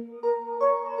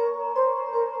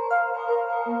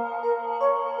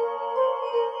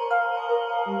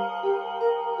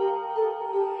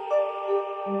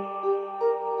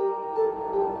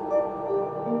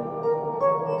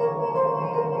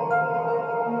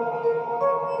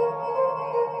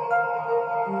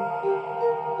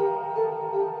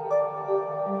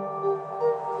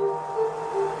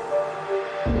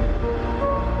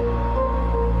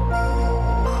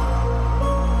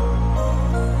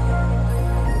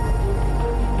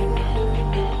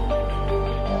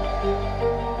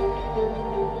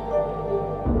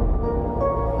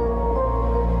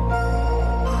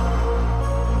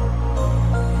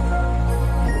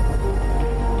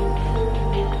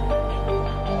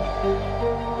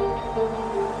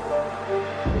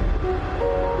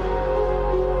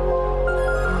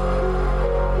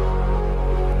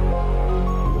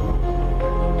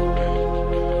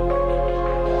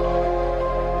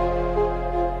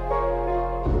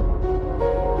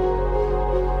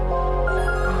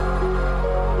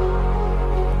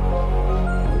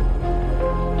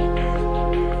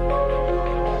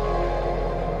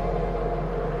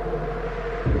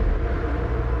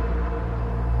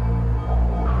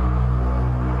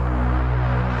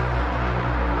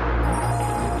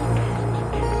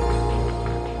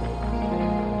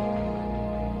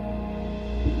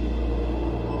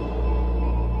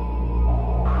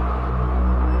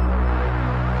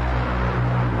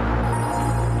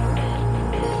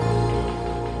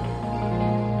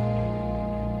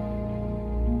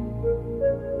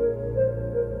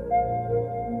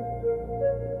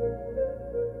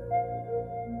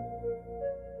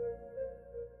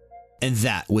 And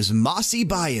that was Mossy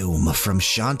Biome from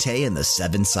Shantae and the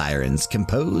Seven Sirens,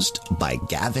 composed by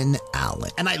Gavin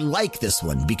Allen. And I like this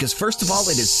one because, first of all,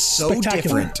 it is so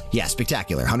different. Yeah,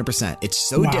 spectacular, 100%. It's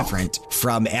so different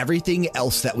from everything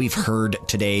else that we've heard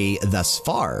today thus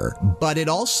far. But it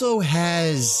also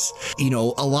has, a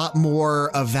lot more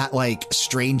of that, like,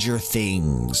 Stranger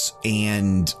Things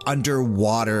and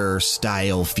underwater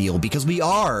style feel, because we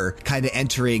are kind of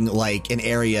entering, like, an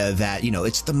area that,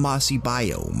 it's the Mossy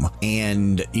Biome.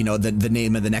 And, the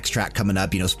name of the next track coming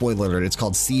up, spoiler alert, it's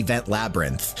called Sea Vent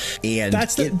Labyrinth. And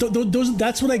that's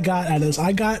that's what I got out of this.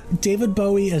 I got David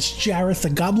Bowie as Jareth, the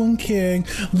Goblin King,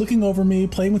 looking over me,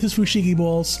 playing with his fushigi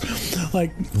balls.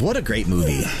 Like, what a great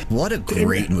movie. What a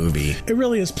great movie. It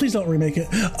really is. Please don't remake it.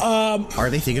 Are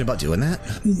they thinking about doing that?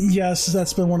 Yes,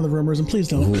 that's been one of the rumors, and please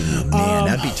don't. Ooh, man,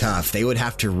 that'd be tough. They would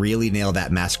have to really nail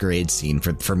that masquerade scene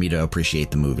for me to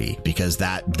appreciate the movie, because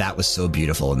that was so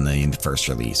beautiful in the first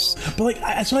release. But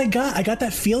that's what I got. I got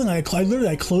that feeling. I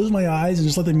closed my eyes and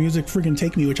just let the music freaking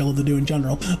take me, which I love to do in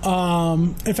general.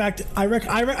 In fact, I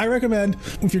recommend,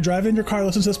 if you're driving in your car,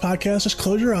 listen to this podcast, just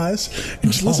close your eyes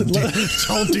and just listen.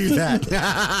 Don't do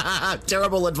that.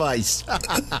 Terrible advice.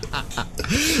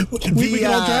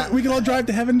 We can all drive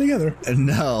to heaven together.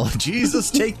 No, Jesus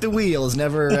take the wheel has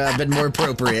never been more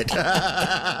appropriate.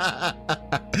 But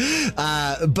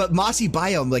Mossy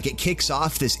Biome, like, it kicks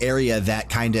off this area that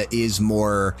kind of is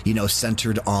more,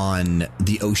 centered on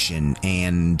the ocean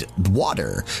and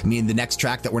water. I mean, the next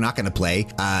track that we're not going to play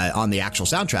on the actual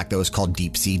soundtrack, though, is called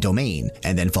Deep Sea Domain,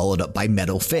 and then followed up by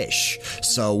Metal Fish.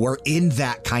 So we're in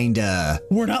that kind of...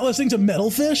 We're not listening to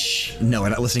Metal Fish? No, we're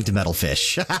not listening to Metal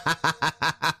Fish.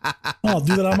 I'll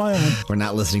do that on my own. We're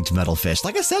not listening to Metal Fish.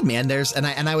 Like I said, man,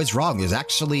 and I was wrong. There's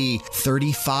actually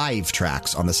 35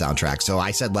 tracks on the soundtrack. So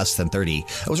I said less than 30.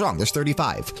 I was wrong. There's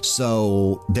 35.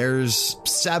 So there's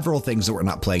several things that we're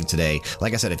not playing today.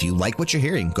 Like I said, if you like what you're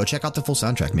hearing, go check out the full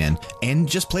soundtrack, man. And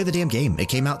just play the damn game. It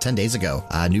came out 10 days ago.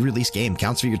 New release game.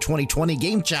 Counts for your 2020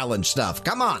 game challenge stuff.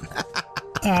 Come on.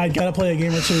 I gotta play a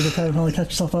game or two to kind of probably catch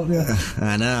yourself up. Yeah,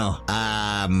 I know.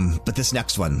 But this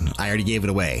next one, I already gave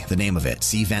it away. The name of it,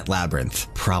 Sea-Vent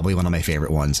Labyrinth. Probably one of my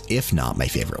favorite ones, if not my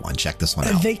favorite one. Check this one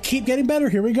out. They keep getting better.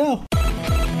 Here we go.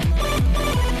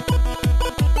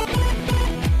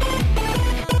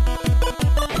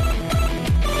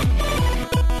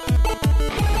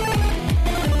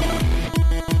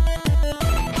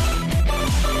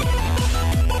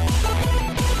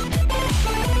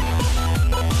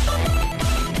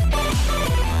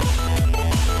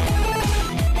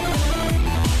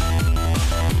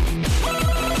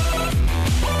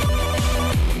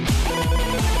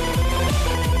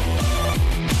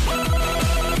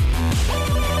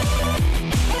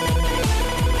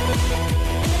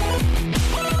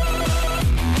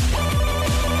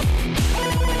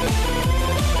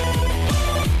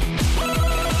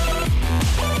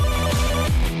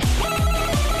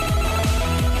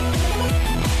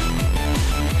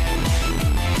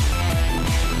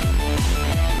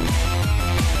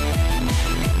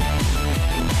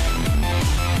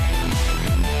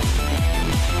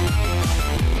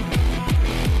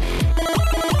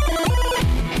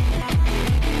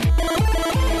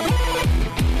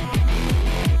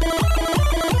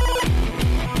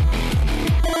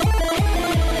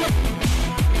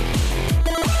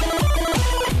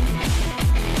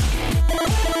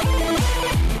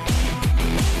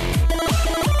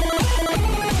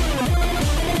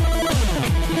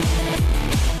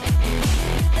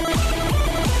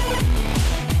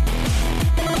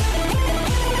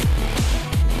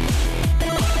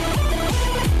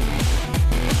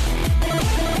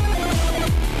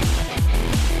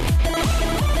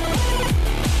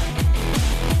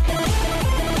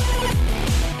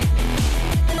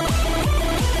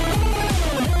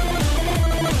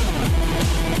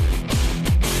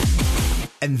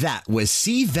 And that was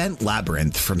Sea-Vent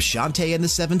Labyrinth from Shantae and the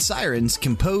Seven Sirens,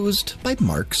 composed by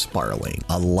Mark Sparling.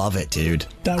 I love it, dude.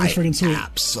 That was freaking sweet. I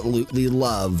absolutely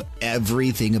love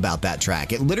everything about that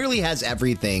track. It literally has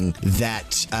everything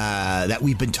that that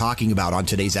we've been talking about on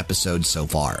today's episode so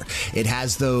far. It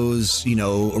has those, you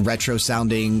know,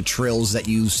 retro-sounding trills that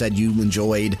you said you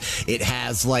enjoyed. It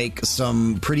has like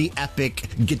some pretty epic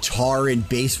guitar and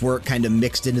bass work kind of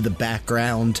mixed into the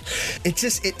background. It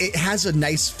just it has a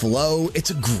nice flow.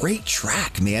 It's a great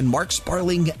track, man. Mark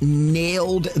Sparling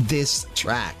nailed this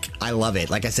track. I love it.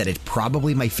 Like I said, it's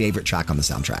probably my favorite track on the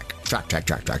soundtrack.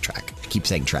 Track. Keep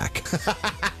saying track.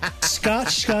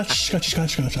 Scotch.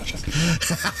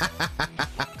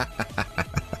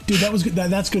 Dude, that was good.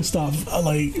 That's good stuff.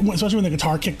 Like, especially when the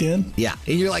guitar kicked in. Yeah,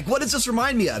 and you're like, what does this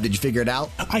remind me of? Did you figure it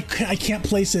out? I can't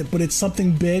place it, but it's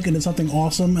something big and it's something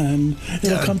awesome, and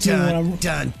it'll come to me when I'm...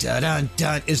 Dun, dun, dun,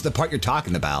 dun, is the part you're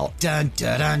talking about. Dun,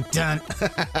 dun, dun, dun.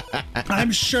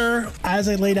 I'm sure as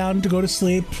I lay down to go to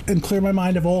sleep and clear my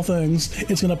mind of all things,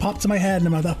 it's going to pop to my head,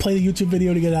 and I'll play the YouTube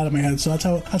video to get it out of my head. So that's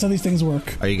how these things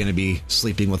work. Are you going to be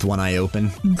sleeping with one eye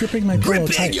open? Gripping my pillow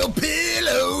tight. Gripping your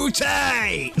pillow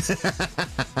tight!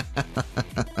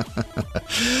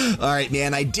 All right,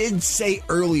 man, I did say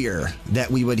earlier that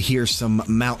we would hear some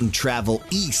Mountain Travel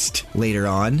East later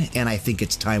on, and I think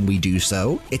it's time we do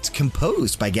so. It's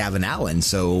composed by Gavin Allen,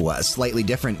 so slightly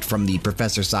different from the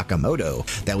Professor Sakamoto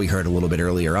that we heard a little bit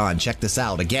earlier on. Check this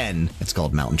out. Again, it's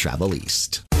called Mountain Travel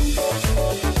East.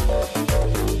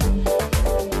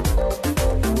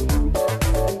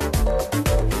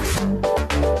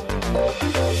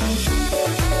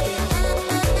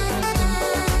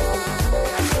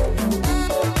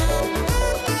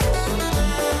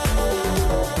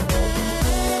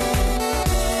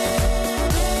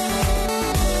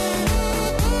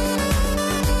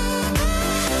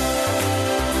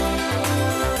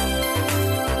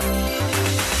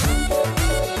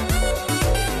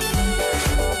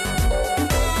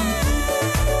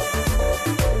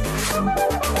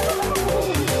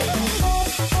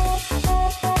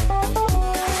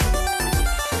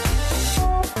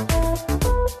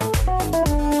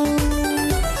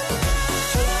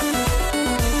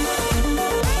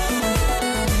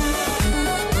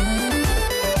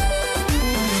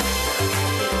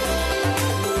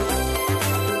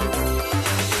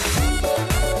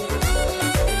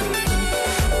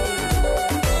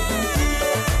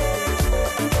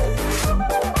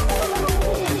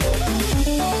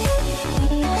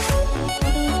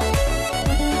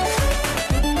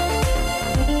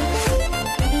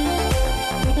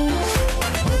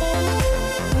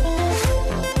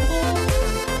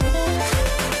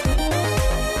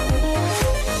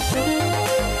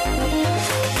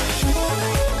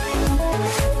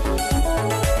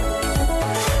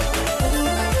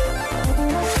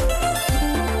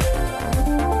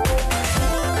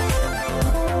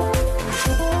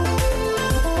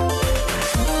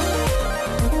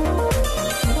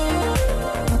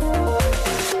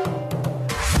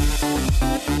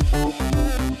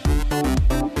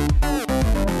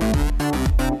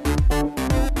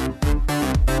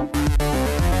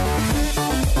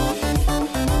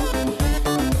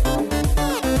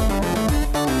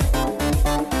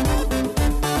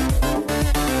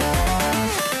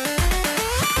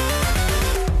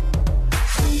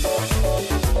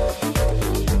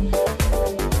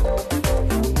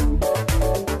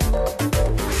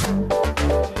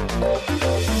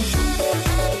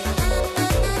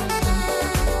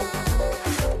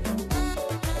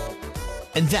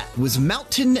 That was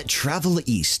Mountain Travel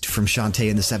East from Shantae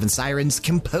and the Seven Sirens,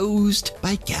 composed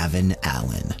by Gavin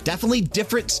Allen. Definitely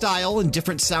different style and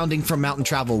different sounding from Mountain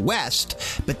Travel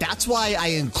West, but that's why I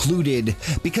included,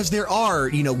 because there are,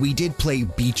 we did play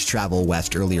Beach Travel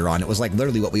West earlier on. It was like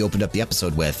literally what we opened up the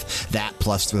episode with, that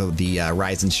plus the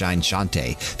Rise and Shine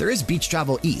Shantae. There is Beach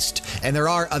Travel East, and there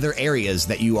are other areas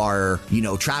that you are,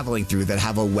 traveling through that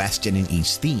have a West and an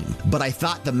East theme. But I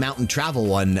thought the Mountain Travel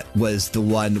one was the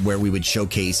one where we would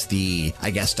showcase the, I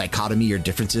guess, dichotomy or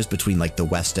differences between like the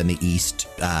West and the East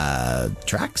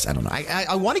tracks. I don't know.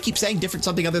 I want to keep saying different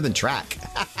something other than track.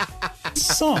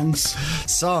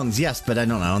 Songs, yes, but I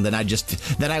don't know. And then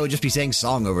I would just be saying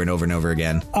song over and over and over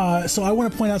again. So I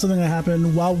want to point out something that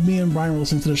happened while me and Brian were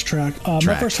listening to this track.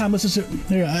 My first time listening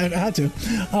to, I had to.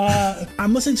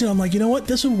 I'm listening to it, I'm like, you know what?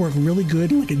 This would work really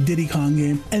good in like a Diddy Kong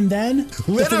game. And then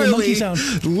literally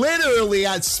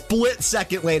a split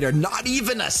second later, not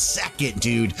even a second,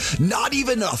 dude. Not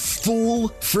even a full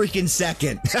freaking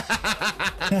second.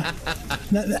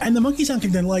 And the monkey sound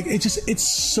kicked in. Like, it's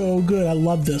so good. I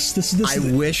love this. I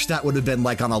wish that would have been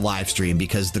like on a live stream,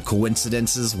 because the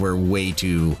coincidences were way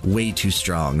too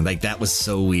strong. Like, that was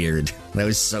so weird. That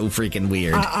was so freaking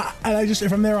weird. I just,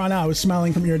 from there on out, I was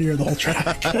smiling from ear to ear the whole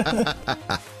track.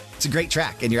 It's a great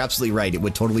track, and you're absolutely right. It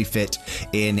would totally fit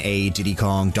in a Diddy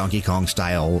Kong, Donkey Kong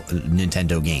style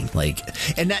Nintendo game. Like,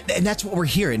 and that's what we're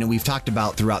hearing, and we've talked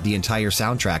about throughout the entire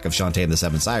soundtrack of Shantae and the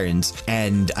Seven Sirens.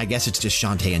 And I guess it's just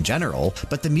Shantae in general,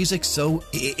 but the music,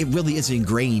 it really is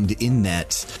ingrained in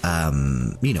that, a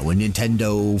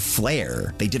Nintendo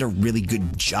flair. They did a really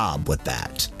good job with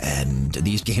that, and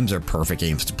these games are perfect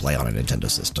games to play on a Nintendo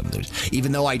system.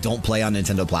 Even though I don't play on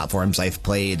Nintendo platforms, I've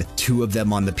played 2 of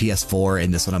them on the PS4,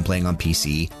 and this one I'm playing on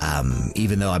PC.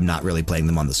 Even though I'm not really playing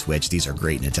them on the Switch, these are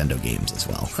great Nintendo games as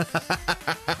well.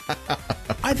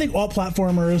 I think all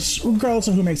platformers, regardless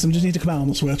of who makes them, just need to come out on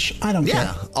the Switch. I don't care.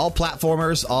 Yeah, all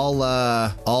platformers,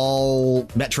 all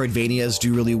Metroidvanias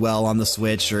do really well on the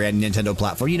Switch or any Nintendo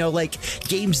platform. Like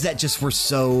games that just were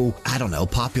so, I don't know,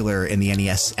 popular in the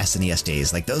NES, SNES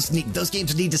days. Like those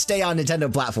games need to stay on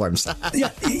Nintendo platforms.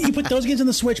 Yeah, you put those games on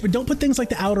the Switch, but don't put things like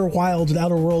the Outer Wilds, the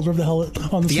Outer Worlds, whatever the hell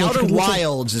on the Switch. The Outer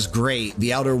Wilds is great.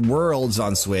 The Outer Worlds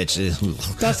on Switch is...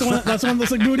 That's the one that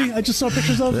looks like Moody. I just saw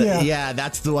pictures of. Yeah,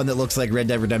 that's the one that looks like Red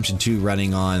Dead Redemption 2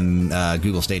 running on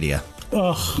Google Stadia.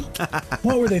 Ugh.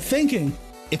 What were they thinking?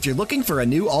 If you're looking for a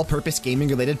new all-purpose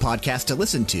gaming-related podcast to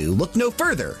listen to, look no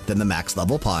further than the Max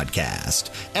Level Podcast.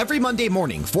 Every Monday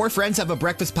morning, 4 friends have a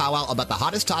breakfast powwow about the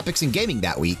hottest topics in gaming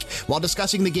that week while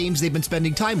discussing the games they've been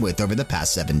spending time with over the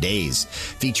past 7 days.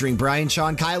 Featuring Brian,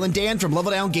 Sean, Kyle, and Dan from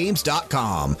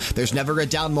LevelDownGames.com. There's never a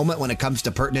down moment when it comes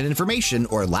to pertinent information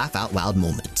or laugh-out-loud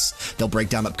moments. They'll break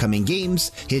down upcoming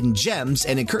games, hidden gems,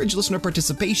 and encourage listener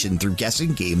participation through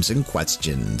guessing games and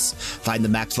questions. Find the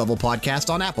Max Level Podcast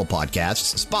on Apple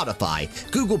Podcasts, Spotify,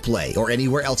 Google Play, or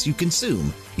anywhere else you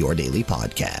consume your daily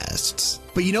podcasts.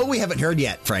 But we haven't heard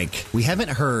yet, Frank. We haven't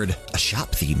heard a shop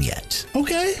theme yet.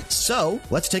 Okay. So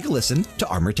let's take a listen to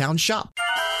Armor Town Shop.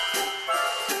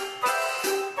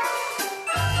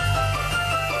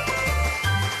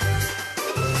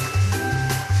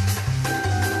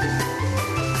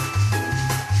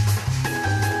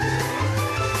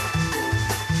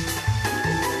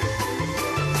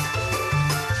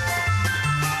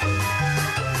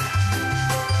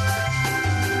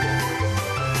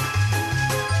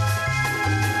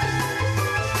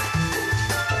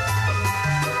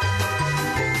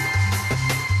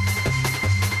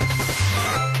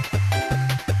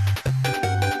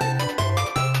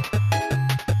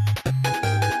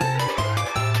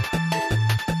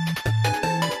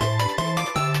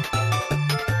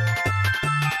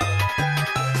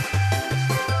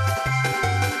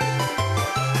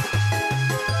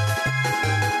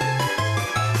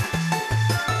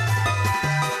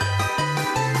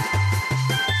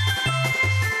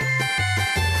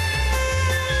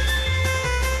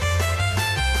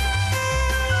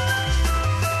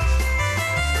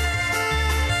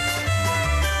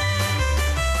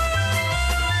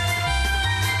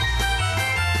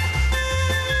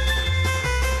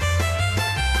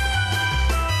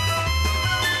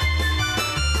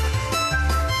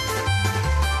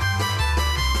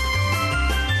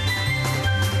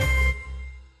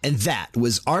 And that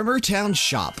was Armor Town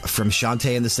Shop from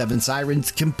Shantae and the Seven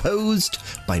Sirens, composed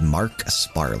by Mark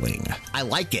Sparling. I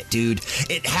like it, dude.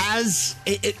 It has,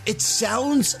 it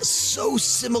sounds so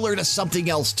similar to something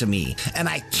else to me, and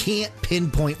I can't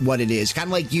pinpoint what it is. Kind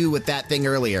of like you with that thing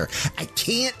earlier. I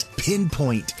can't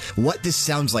pinpoint what this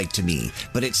sounds like to me,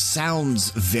 but it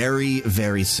sounds very,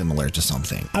 very similar to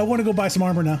something. I want to go buy some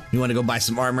armor now. You want to go buy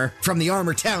some armor from the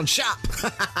Armor Town Shop?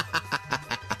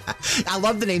 I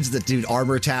love the names of the dude.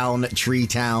 Armor Town, Tree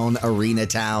Town, Arena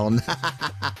Town.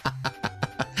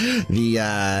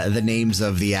 The names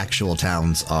of the actual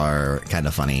towns are kind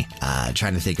of funny.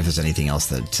 Trying to think if there's anything else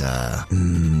that...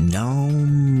 No,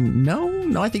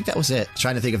 I think that was it.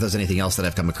 Trying to think if there's anything else that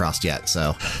I've come across yet.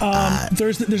 So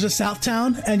there's a South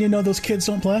Town, and you know those kids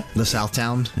don't play. The South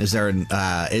Town? Is there an...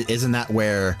 isn't that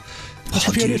where... That's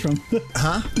where POD is from.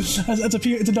 Huh?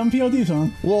 It's a dumb POD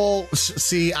song. Well,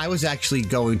 see, I was actually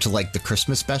going to like the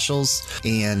Christmas specials,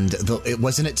 and it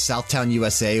wasn't it Southtown,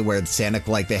 USA, where Santa,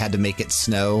 like, they had to make it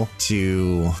snow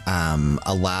to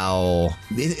allow.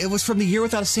 It was from The Year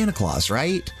Without a Santa Claus,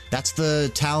 right? That's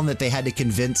the town that they had to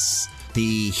convince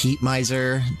the heat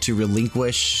miser to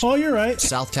relinquish. Oh, you're right.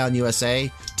 Southtown, USA,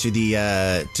 to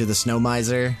the snow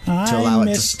miser to I'm allow it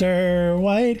Mr.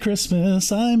 White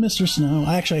Christmas. I'm Mr. Snow.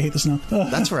 I hate the snow.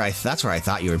 That's where I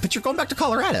thought you were. But you're going back to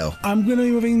Colorado. I'm going to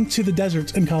be moving to the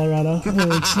desert in Colorado,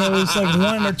 where it snows like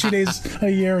 1 or 2 days a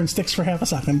year and sticks for half a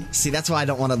second. See, that's why I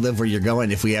don't want to live where you're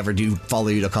going if we ever do follow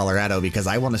you to Colorado, because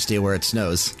I want to stay where it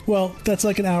snows. Well, that's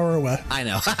like an hour away. I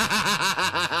know.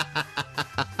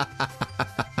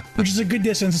 Which is a good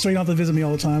distance, so you don't have to visit me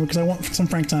all the time, because I want some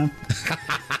Frank time.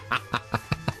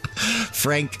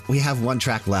 Frank, we have one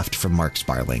track left from Mark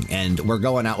Sparling, and we're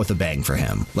going out with a bang for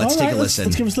him. Let's take a listen.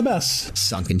 Let's give us the best.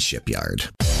 Sunken Shipyard.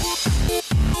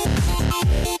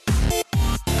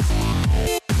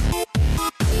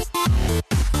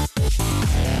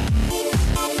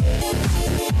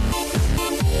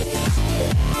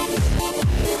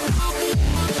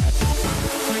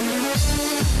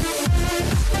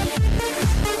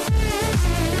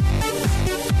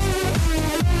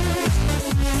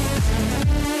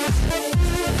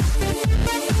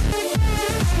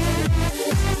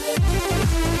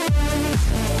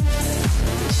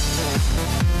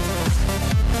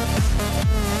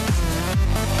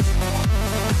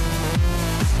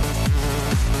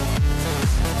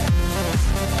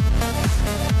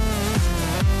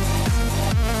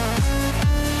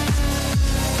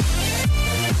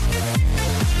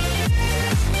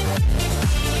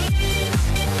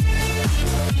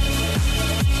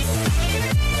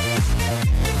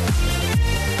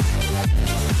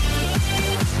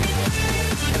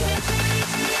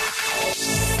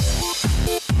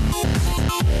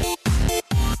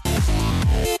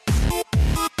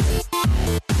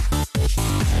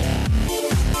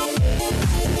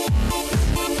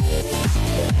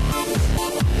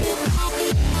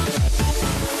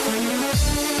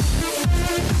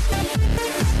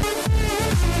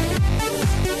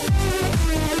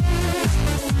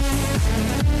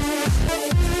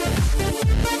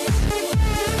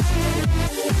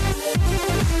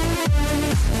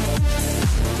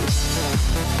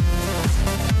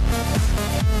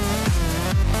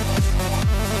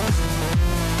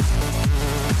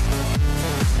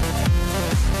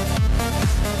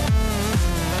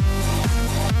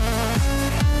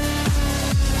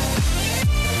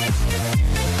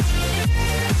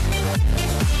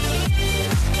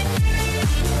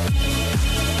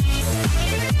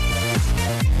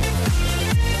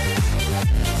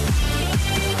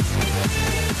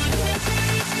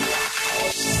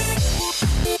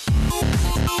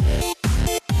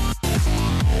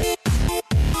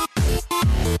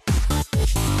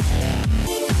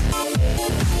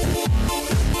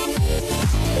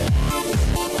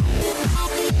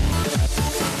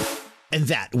 And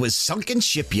that was Sunken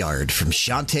Shipyard from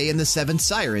Shantae and the Seven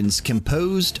Sirens,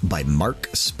 composed by Mark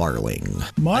Sparling.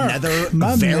 Mark, another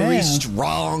very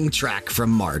strong track from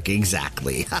Mark,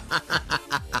 exactly.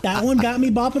 That one got me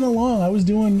bopping along. I was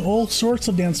doing all sorts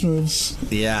of dance moves.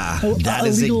 Yeah, that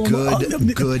is a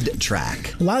good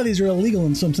track. A lot of these are illegal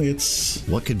in some states.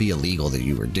 What could be illegal that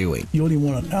you were doing? You don't even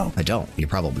want to know. I don't. You're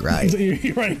probably right.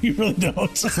 You're right. You really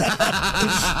don't.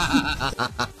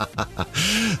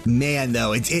 Man,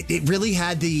 though, it really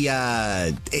had the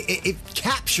it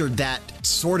captured that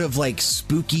sort of like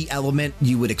spooky element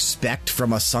you would expect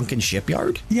from a sunken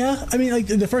shipyard. Yeah, I mean, like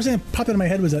the first thing that popped into my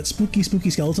head was that spooky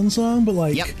skeleton song, but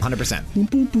like, yep, 100%. Boom,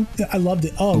 boom, boom. I loved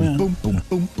it. Oh man. Boom, boom,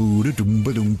 boom, boom, boom,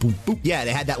 boom, boom, boom. Yeah,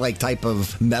 they had that like type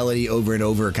of melody over and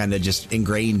over, kind of just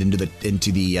ingrained into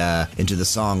the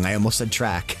song. I almost said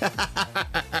track.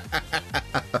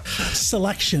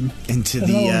 Selection. Into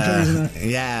That's the, another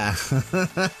yeah.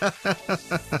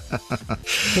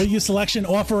 We'll use selection,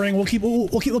 offering. We'll keep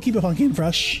it funky and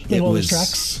fresh. Like all those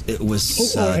tracks. It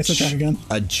was I said track such again.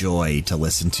 a joy to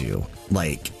listen to.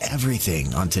 Like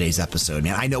everything on today's episode,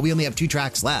 man. I know we only have 2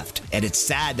 tracks left, and it's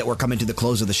sad that we're coming to the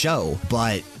close of the show,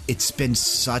 but it's been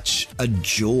such a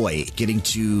joy getting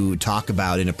to talk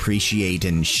about and appreciate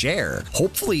and share,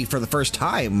 hopefully for the first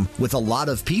time with a lot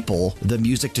of people, the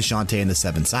music to Shantae and the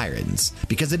Seven Sirens,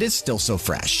 because it is still so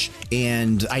fresh.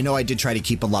 And I know I did try to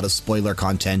keep a lot of spoiler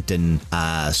content and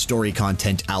story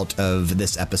content out of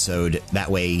this episode.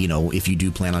 That way, you know, if you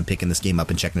do plan on picking this game up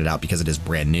and checking it out because it is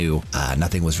brand new,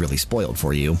 nothing was really spoiled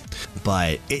for you.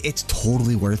 But it's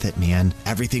totally worth it, man.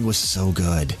 Everything was so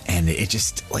good. And it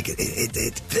just, like,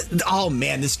 oh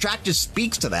man, this track just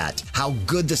speaks to that, how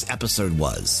good this episode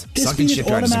was. This Sunken beat is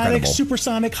Shipyard is automatic, incredible.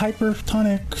 supersonic,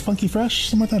 hypertonic, funky fresh,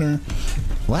 something like that, or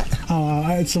What?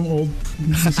 I had some old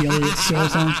Missy Elliott song.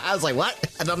 I was like, what?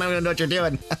 I don't even know what you're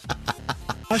doing.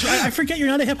 I forget you're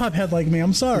not a hip hop head like me.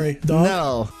 I'm sorry, dog.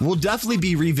 No, we'll definitely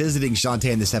be revisiting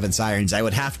Shantae and the Seven Sirens, I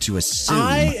would have to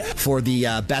assume, for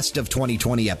the best of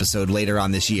 2020 episode later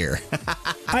on this year.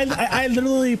 I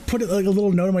literally put it like a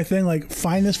little note on my thing, like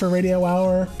find this for Radio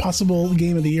Hour, possible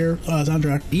game of the year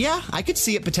soundtrack. Yeah, I could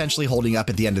see it potentially holding up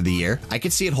at the end of the year. I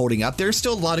could see it holding up. There's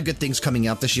still a lot of good things coming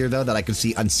out this year, though, that I could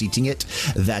see unseating it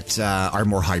that are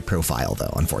more high profile,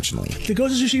 though, unfortunately. The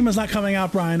Ghost of Tsushima is not coming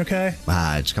out, Brian, okay?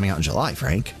 It's coming out in July,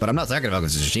 Frank. But I'm not talking about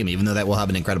Ghost of Tsushima, even though that will have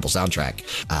an incredible soundtrack.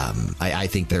 I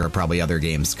think there are probably other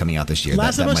games coming out this year.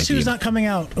 Last that of Us might 2 is not coming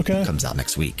out, okay? Comes out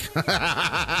next week.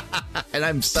 And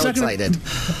I'm so Second- excited.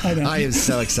 I know. I am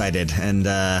so excited. And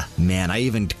man, I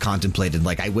even contemplated,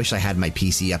 like, I wish I had my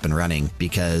PC up and running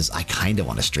because I kind of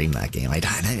want to stream that game. I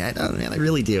don't, man, I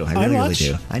really do. I really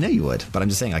do. I know you would, but I'm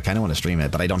just saying I kind of want to stream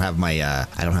it, but I don't have my,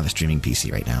 I don't have a streaming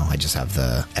PC right now. I just have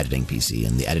the editing PC,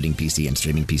 and the editing PC and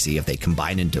streaming PC, if they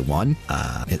combine into one,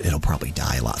 it'll probably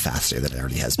die a lot faster than it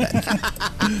already has been.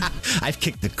 I've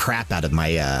kicked the crap out of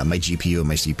my my GPU and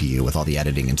my CPU with all the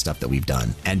editing and stuff that we've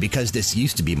done. And because this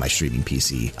used to be my streaming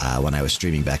PC when I was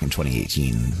streaming back in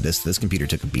 2018, this computer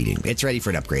took a beating. It's ready for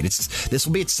an upgrade. This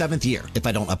will be its 7th year if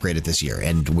I don't upgrade it this year,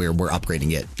 and we're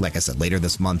upgrading it, like I said, later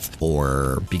this month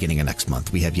or beginning of next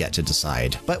month. We have yet to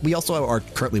decide, but we also are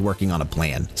currently working on a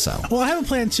plan. So, Well, I have a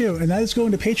plan too, and that is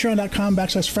going to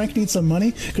patreon.com/Frank needs some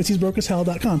money because he's broke as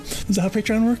hell.com. Is that how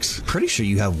Patreon works? pretty sure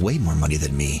you have way more money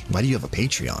than me. Why do you have a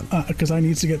Patreon? Because I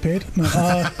need to get paid. No,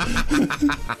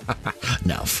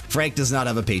 No, Frank does not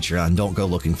have a Patreon. Don't go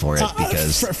looking for it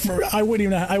because I wouldn't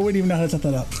even know how to set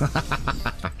that up.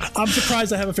 I'm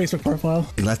surprised I have a Facebook profile.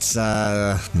 let's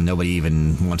nobody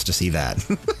even wants to see that.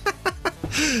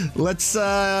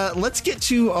 Let's get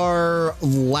to our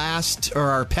last, or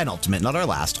our penultimate, not our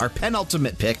last, our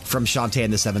penultimate pick from Shantae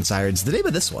and the Seven Sirens. The name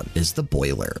of this one is The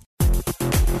Boiler.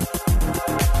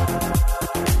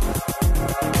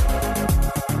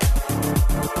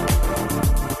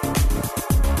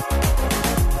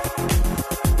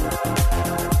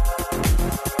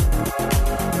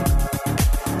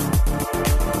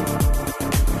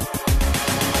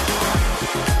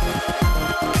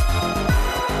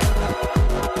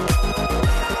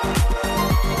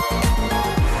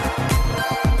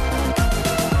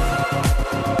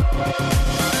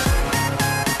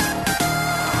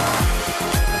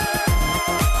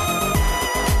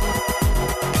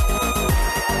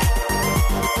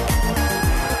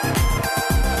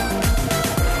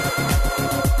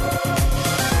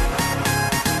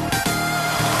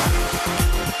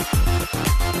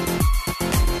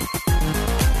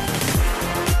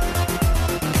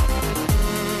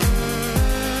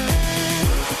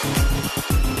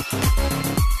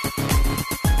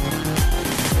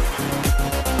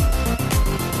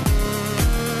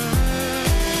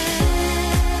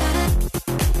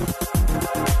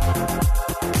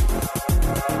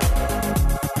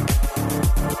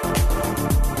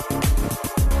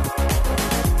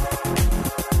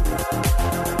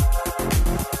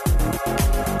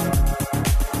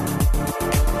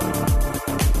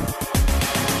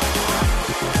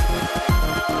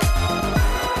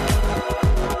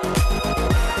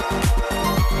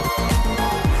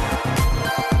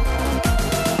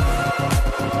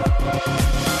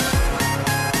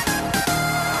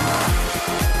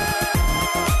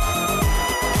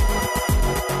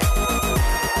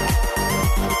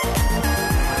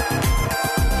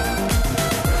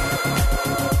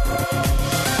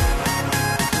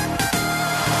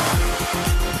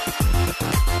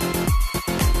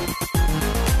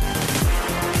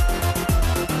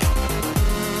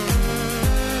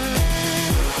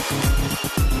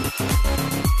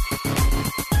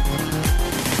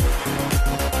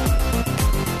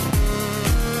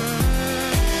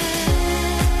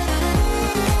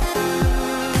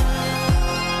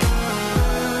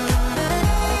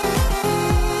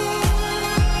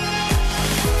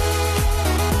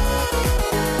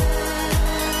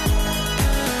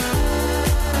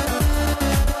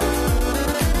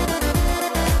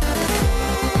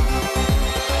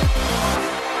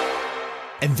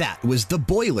 was The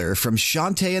Boiler from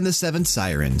Shantae and the Seven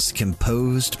Sirens,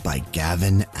 composed by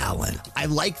Gavin Allen. I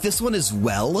like this one as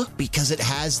well because it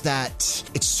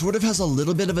sort of has a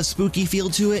little bit of a spooky feel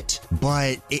to it,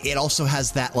 but it also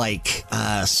has that like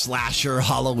slasher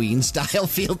Halloween style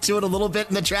feel to it a little bit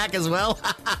in the track as well.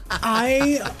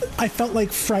 I felt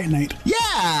like Fright Night.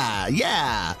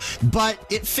 Yeah. But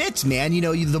it fits, man.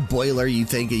 The Boiler, you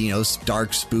think,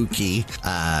 dark, spooky.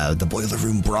 The Boiler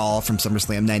Room Brawl from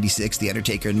SummerSlam 96, The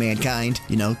Undertaker and Mankind,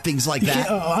 things like that.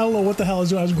 I don't know what the hell I was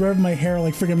doing. I was grabbing my hair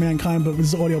like freaking Mankind, but this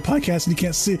is an audio podcast and you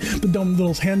can't see the dumb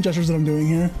little hand gestures that I'm doing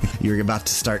here. You're about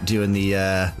to start doing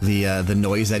the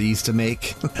noise that he used to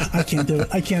make. I can't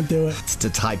do it.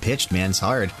 It's high pitched, man. It's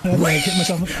hard. I had to, hit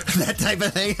myself. That type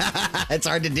of thing. It's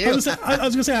hard to do. I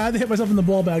was gonna say I had to hit myself in the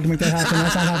ball bag to make that happen.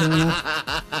 That's not happening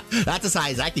now. That's as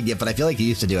high as I can get, but I feel like he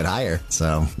used to do it higher.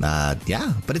 So,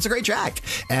 yeah, but it's a great track.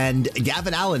 And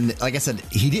Gavin Allen, like I said,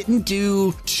 he didn't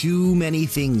do too many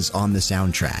things on the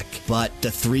soundtrack, but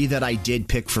the three that I did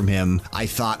pick from him, I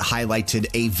thought highlighted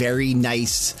a very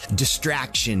nice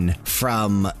distraction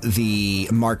from the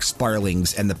Mark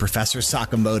Sparlings and the Professor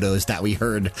Sakamotos that we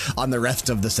heard on the rest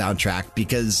of the soundtrack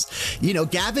because,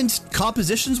 Gavin's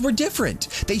compositions were different.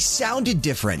 They sounded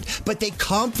different, but they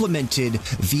complemented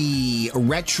the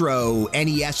retro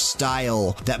NES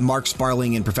style that Mark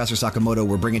Sparling and Professor Sakamoto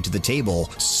were bringing to the table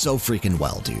so freaking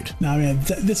well, dude. No, man,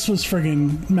 this was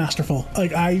friggin' masterful.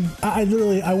 Like, I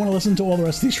literally, I want to listen to all the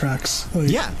rest of these tracks. Like,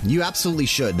 yeah, you absolutely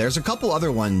should. There's a couple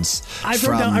other ones. I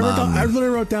literally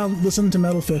wrote down listen to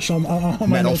Metal Fish on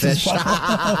my notes as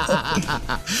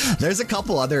well. There's a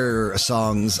couple other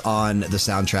songs on the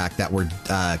soundtrack that were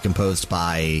composed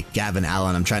by Gavin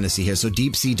Allen. I'm trying to see here. So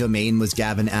Deep Sea Domain was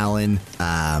Gavin Allen.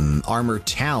 Armor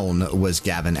Town was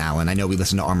Gavin Allen. I know we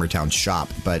listened to Armor Town Shop,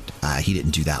 but he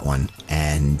didn't do that one.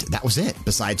 And that was it,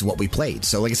 besides what we played.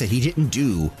 So like I said, he didn't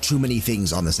do too many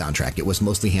things on the soundtrack. It was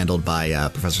mostly handled by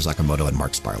Professor Sakamoto and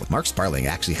Mark Sparling. Mark Sparling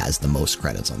actually has the most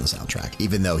credits on the soundtrack,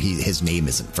 even though his name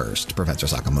isn't first. Professor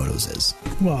Sakamoto's is.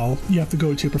 Well, you have to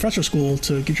go to professor school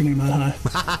to get your name that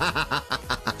high.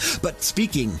 But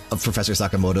speaking of Professor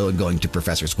Sakamoto and going to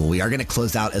professor school, we are going to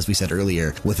close out, as we said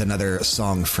earlier, with another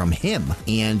song from him.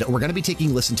 And we're going to be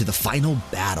taking a listen to The Final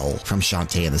Battle from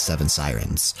Shantae and the Seven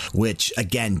Sirens, which,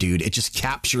 again, dude, it just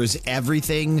captures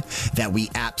everything that we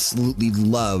absolutely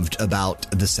loved about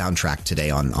the soundtrack today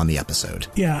on the episode.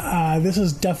 Yeah, this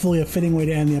is definitely a fitting way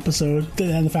to end the episode,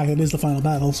 and the fact that it is the final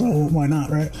battle, so why not,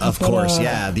 right? Of course,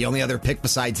 yeah. The only other pick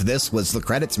besides this was the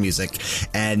credits music,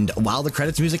 and while the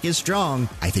credits music is strong,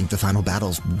 I think the final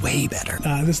battle's way better.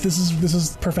 This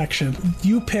is perfection.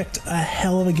 You picked a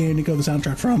hell of a game to go the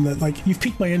soundtrack from. That, like, you've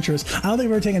piqued my interest. I don't think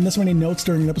I've ever taken this many notes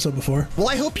during an episode before. Well,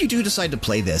 I hope you do decide to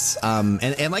play this.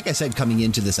 And like I said, coming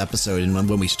into this episode and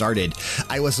when we started,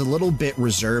 I was a little bit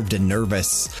reserved and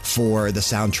nervous for the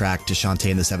soundtrack to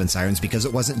Shantae and the Seven Sirens because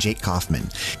it wasn't Jake Kaufman.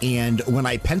 And when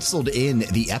I penciled in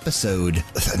the episode,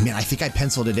 man, I think I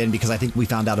penciled it in because I think we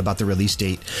found out about the release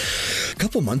date a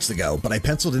couple months ago, but I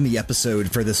penciled in the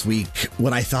episode for this week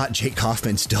when I thought Jake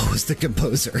Kaufman still was the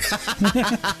composer.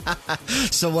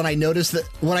 So when I noticed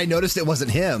it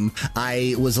wasn't him,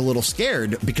 I was a little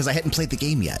scared because I hadn't played the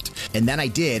game yet. And then I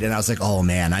did, and I was like, oh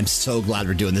man, I'm so glad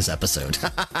we're doing this episode.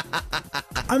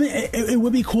 I mean, it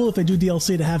would be cool if they do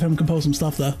DLC to have him compose some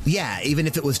stuff, though. Yeah, even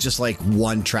if it was just like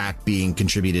one track being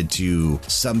contributed to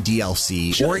some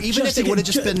DLC, or even if it would have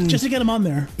just been... Just to get him on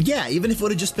there. Yeah, even if it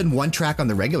would have just been one track on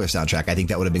the regular soundtrack, I think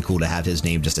that would have been cool to have his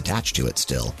name just attached to it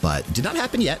still. But did not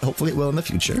happen yet. Hopefully it will in the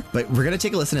future. But we're going to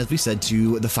take a listen, as we said,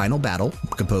 to The Final Battle,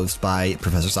 composed by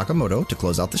Professor Sakamoto to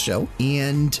close out the show.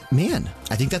 And man,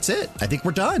 I think that's it. I think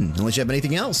we're done, unless you have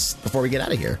anything else before we get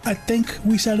out of here. I think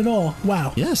we said it all.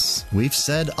 Wow. Yes, we've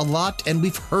said a lot and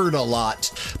we've heard a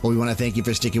lot. But we want to thank you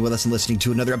for sticking with us and listening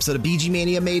to another episode of BG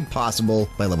Mania, made possible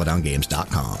by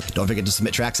LevelDownGames.com. Don't forget to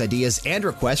submit tracks, ideas, and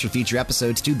requests for future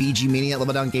episodes to BGMania at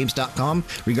LevelDownGames.com,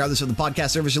 regardless of the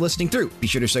podcast service you're listening through. Be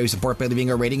sure to show your support by leaving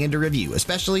a rating and a review,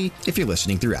 especially if you're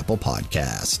listening through Apple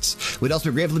Podcasts. We'd also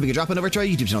be grateful if you could drop on over to our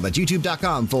YouTube channel. That's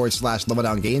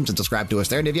youtube.com/LevelDownGames, and subscribe to us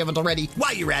there. And if you haven't already,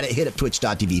 while you're at it, hit up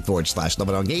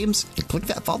twitch.tv/LevelDownGames and click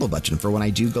that follow button for when I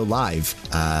do go live,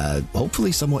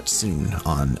 hopefully somewhat soon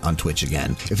on Twitch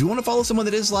again. If you want to follow someone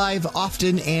that is live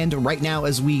often and right now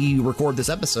as we record this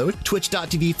episode,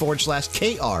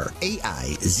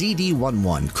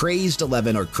 twitch.tv/KRAIZD11,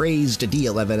 Crazed11 or Crazed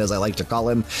D11 as I like to call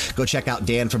him. Go check out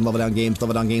Dan from Level Down Games,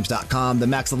 LevelDownGames.com, the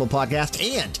Max Level Podcast,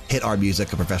 and Hit Our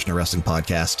Music, a professional wrestling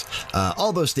podcast.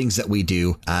 All those things that we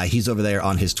do. He's over there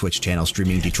on his Twitch channel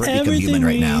streaming Detroit Become Human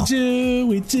right now.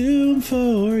 We do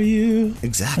for you.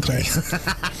 Exactly.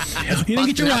 You didn't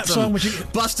get your rap song, but you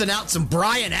busting out some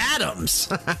Bryan Adams.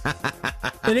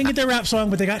 They didn't get their rap song,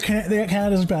 but they got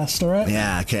Canada's best, all right?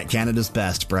 Yeah, Canada's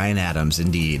best, Bryan Adams,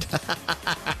 indeed.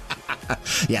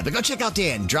 Yeah, but go check out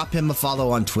Dan. Drop him a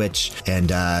follow on Twitch, and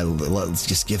let's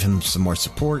just give him some more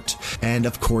support. And,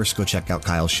 of course, go check out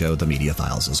Kyle's show, The Media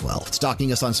Files, as well.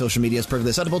 Stalking us on social media is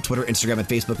perfectly acceptable. Twitter, Instagram, and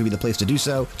Facebook would be the place to do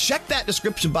so. Check that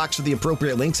description box for the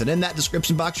appropriate links, and in that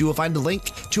description box, you will find a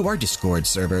link to our Discord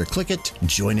server. Click it,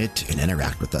 join it, and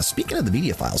interact with us. Speaking of The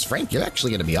Media Files, Frank, you're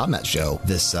actually going to be on that show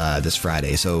this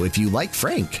Friday. So if you like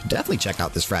Frank, definitely check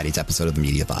out this Friday's episode of The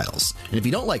Media Files. And if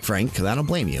you don't like Frank, I don't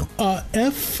blame you.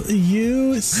 No.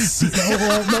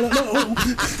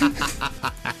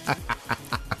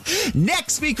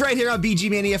 Next week, right here on BG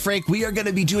Mania, Frank, we are going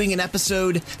to be doing an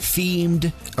episode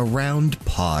themed around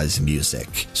pause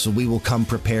music. So we will come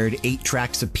prepared 8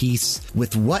 tracks apiece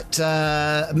with what,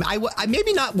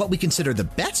 maybe not what we consider the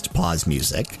best pause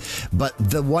music, but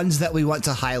the ones that we want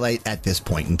to highlight at this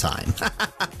point in time.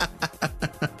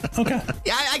 Okay.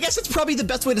 Yeah, I guess it's probably the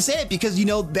best way to say it because, you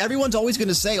know, everyone's always going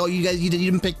to say, oh, you guys, you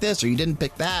didn't pick this or you didn't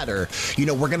pick that. Or, you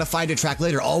know, we're going to find a track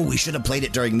later. Oh, we should have played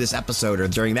it during this episode or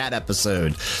during that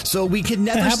episode. So we can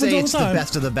never say it's the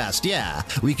best of the best. Yeah,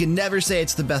 we can never say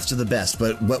it's the best of the best.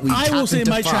 But what we I will say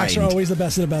my tracks are always the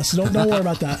best of the best. So don't worry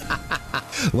about that.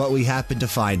 What we happen to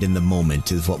find in the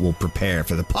moment is what we'll prepare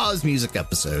for the pause music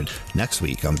episode next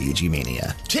week on BG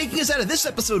Mania. Taking us out of this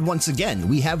episode once again,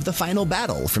 we have The Final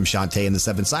Battle from Shantae and the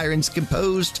Seven Sirens,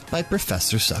 composed by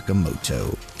Professor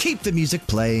Sakamoto. Keep the music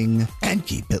playing and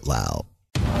keep it loud.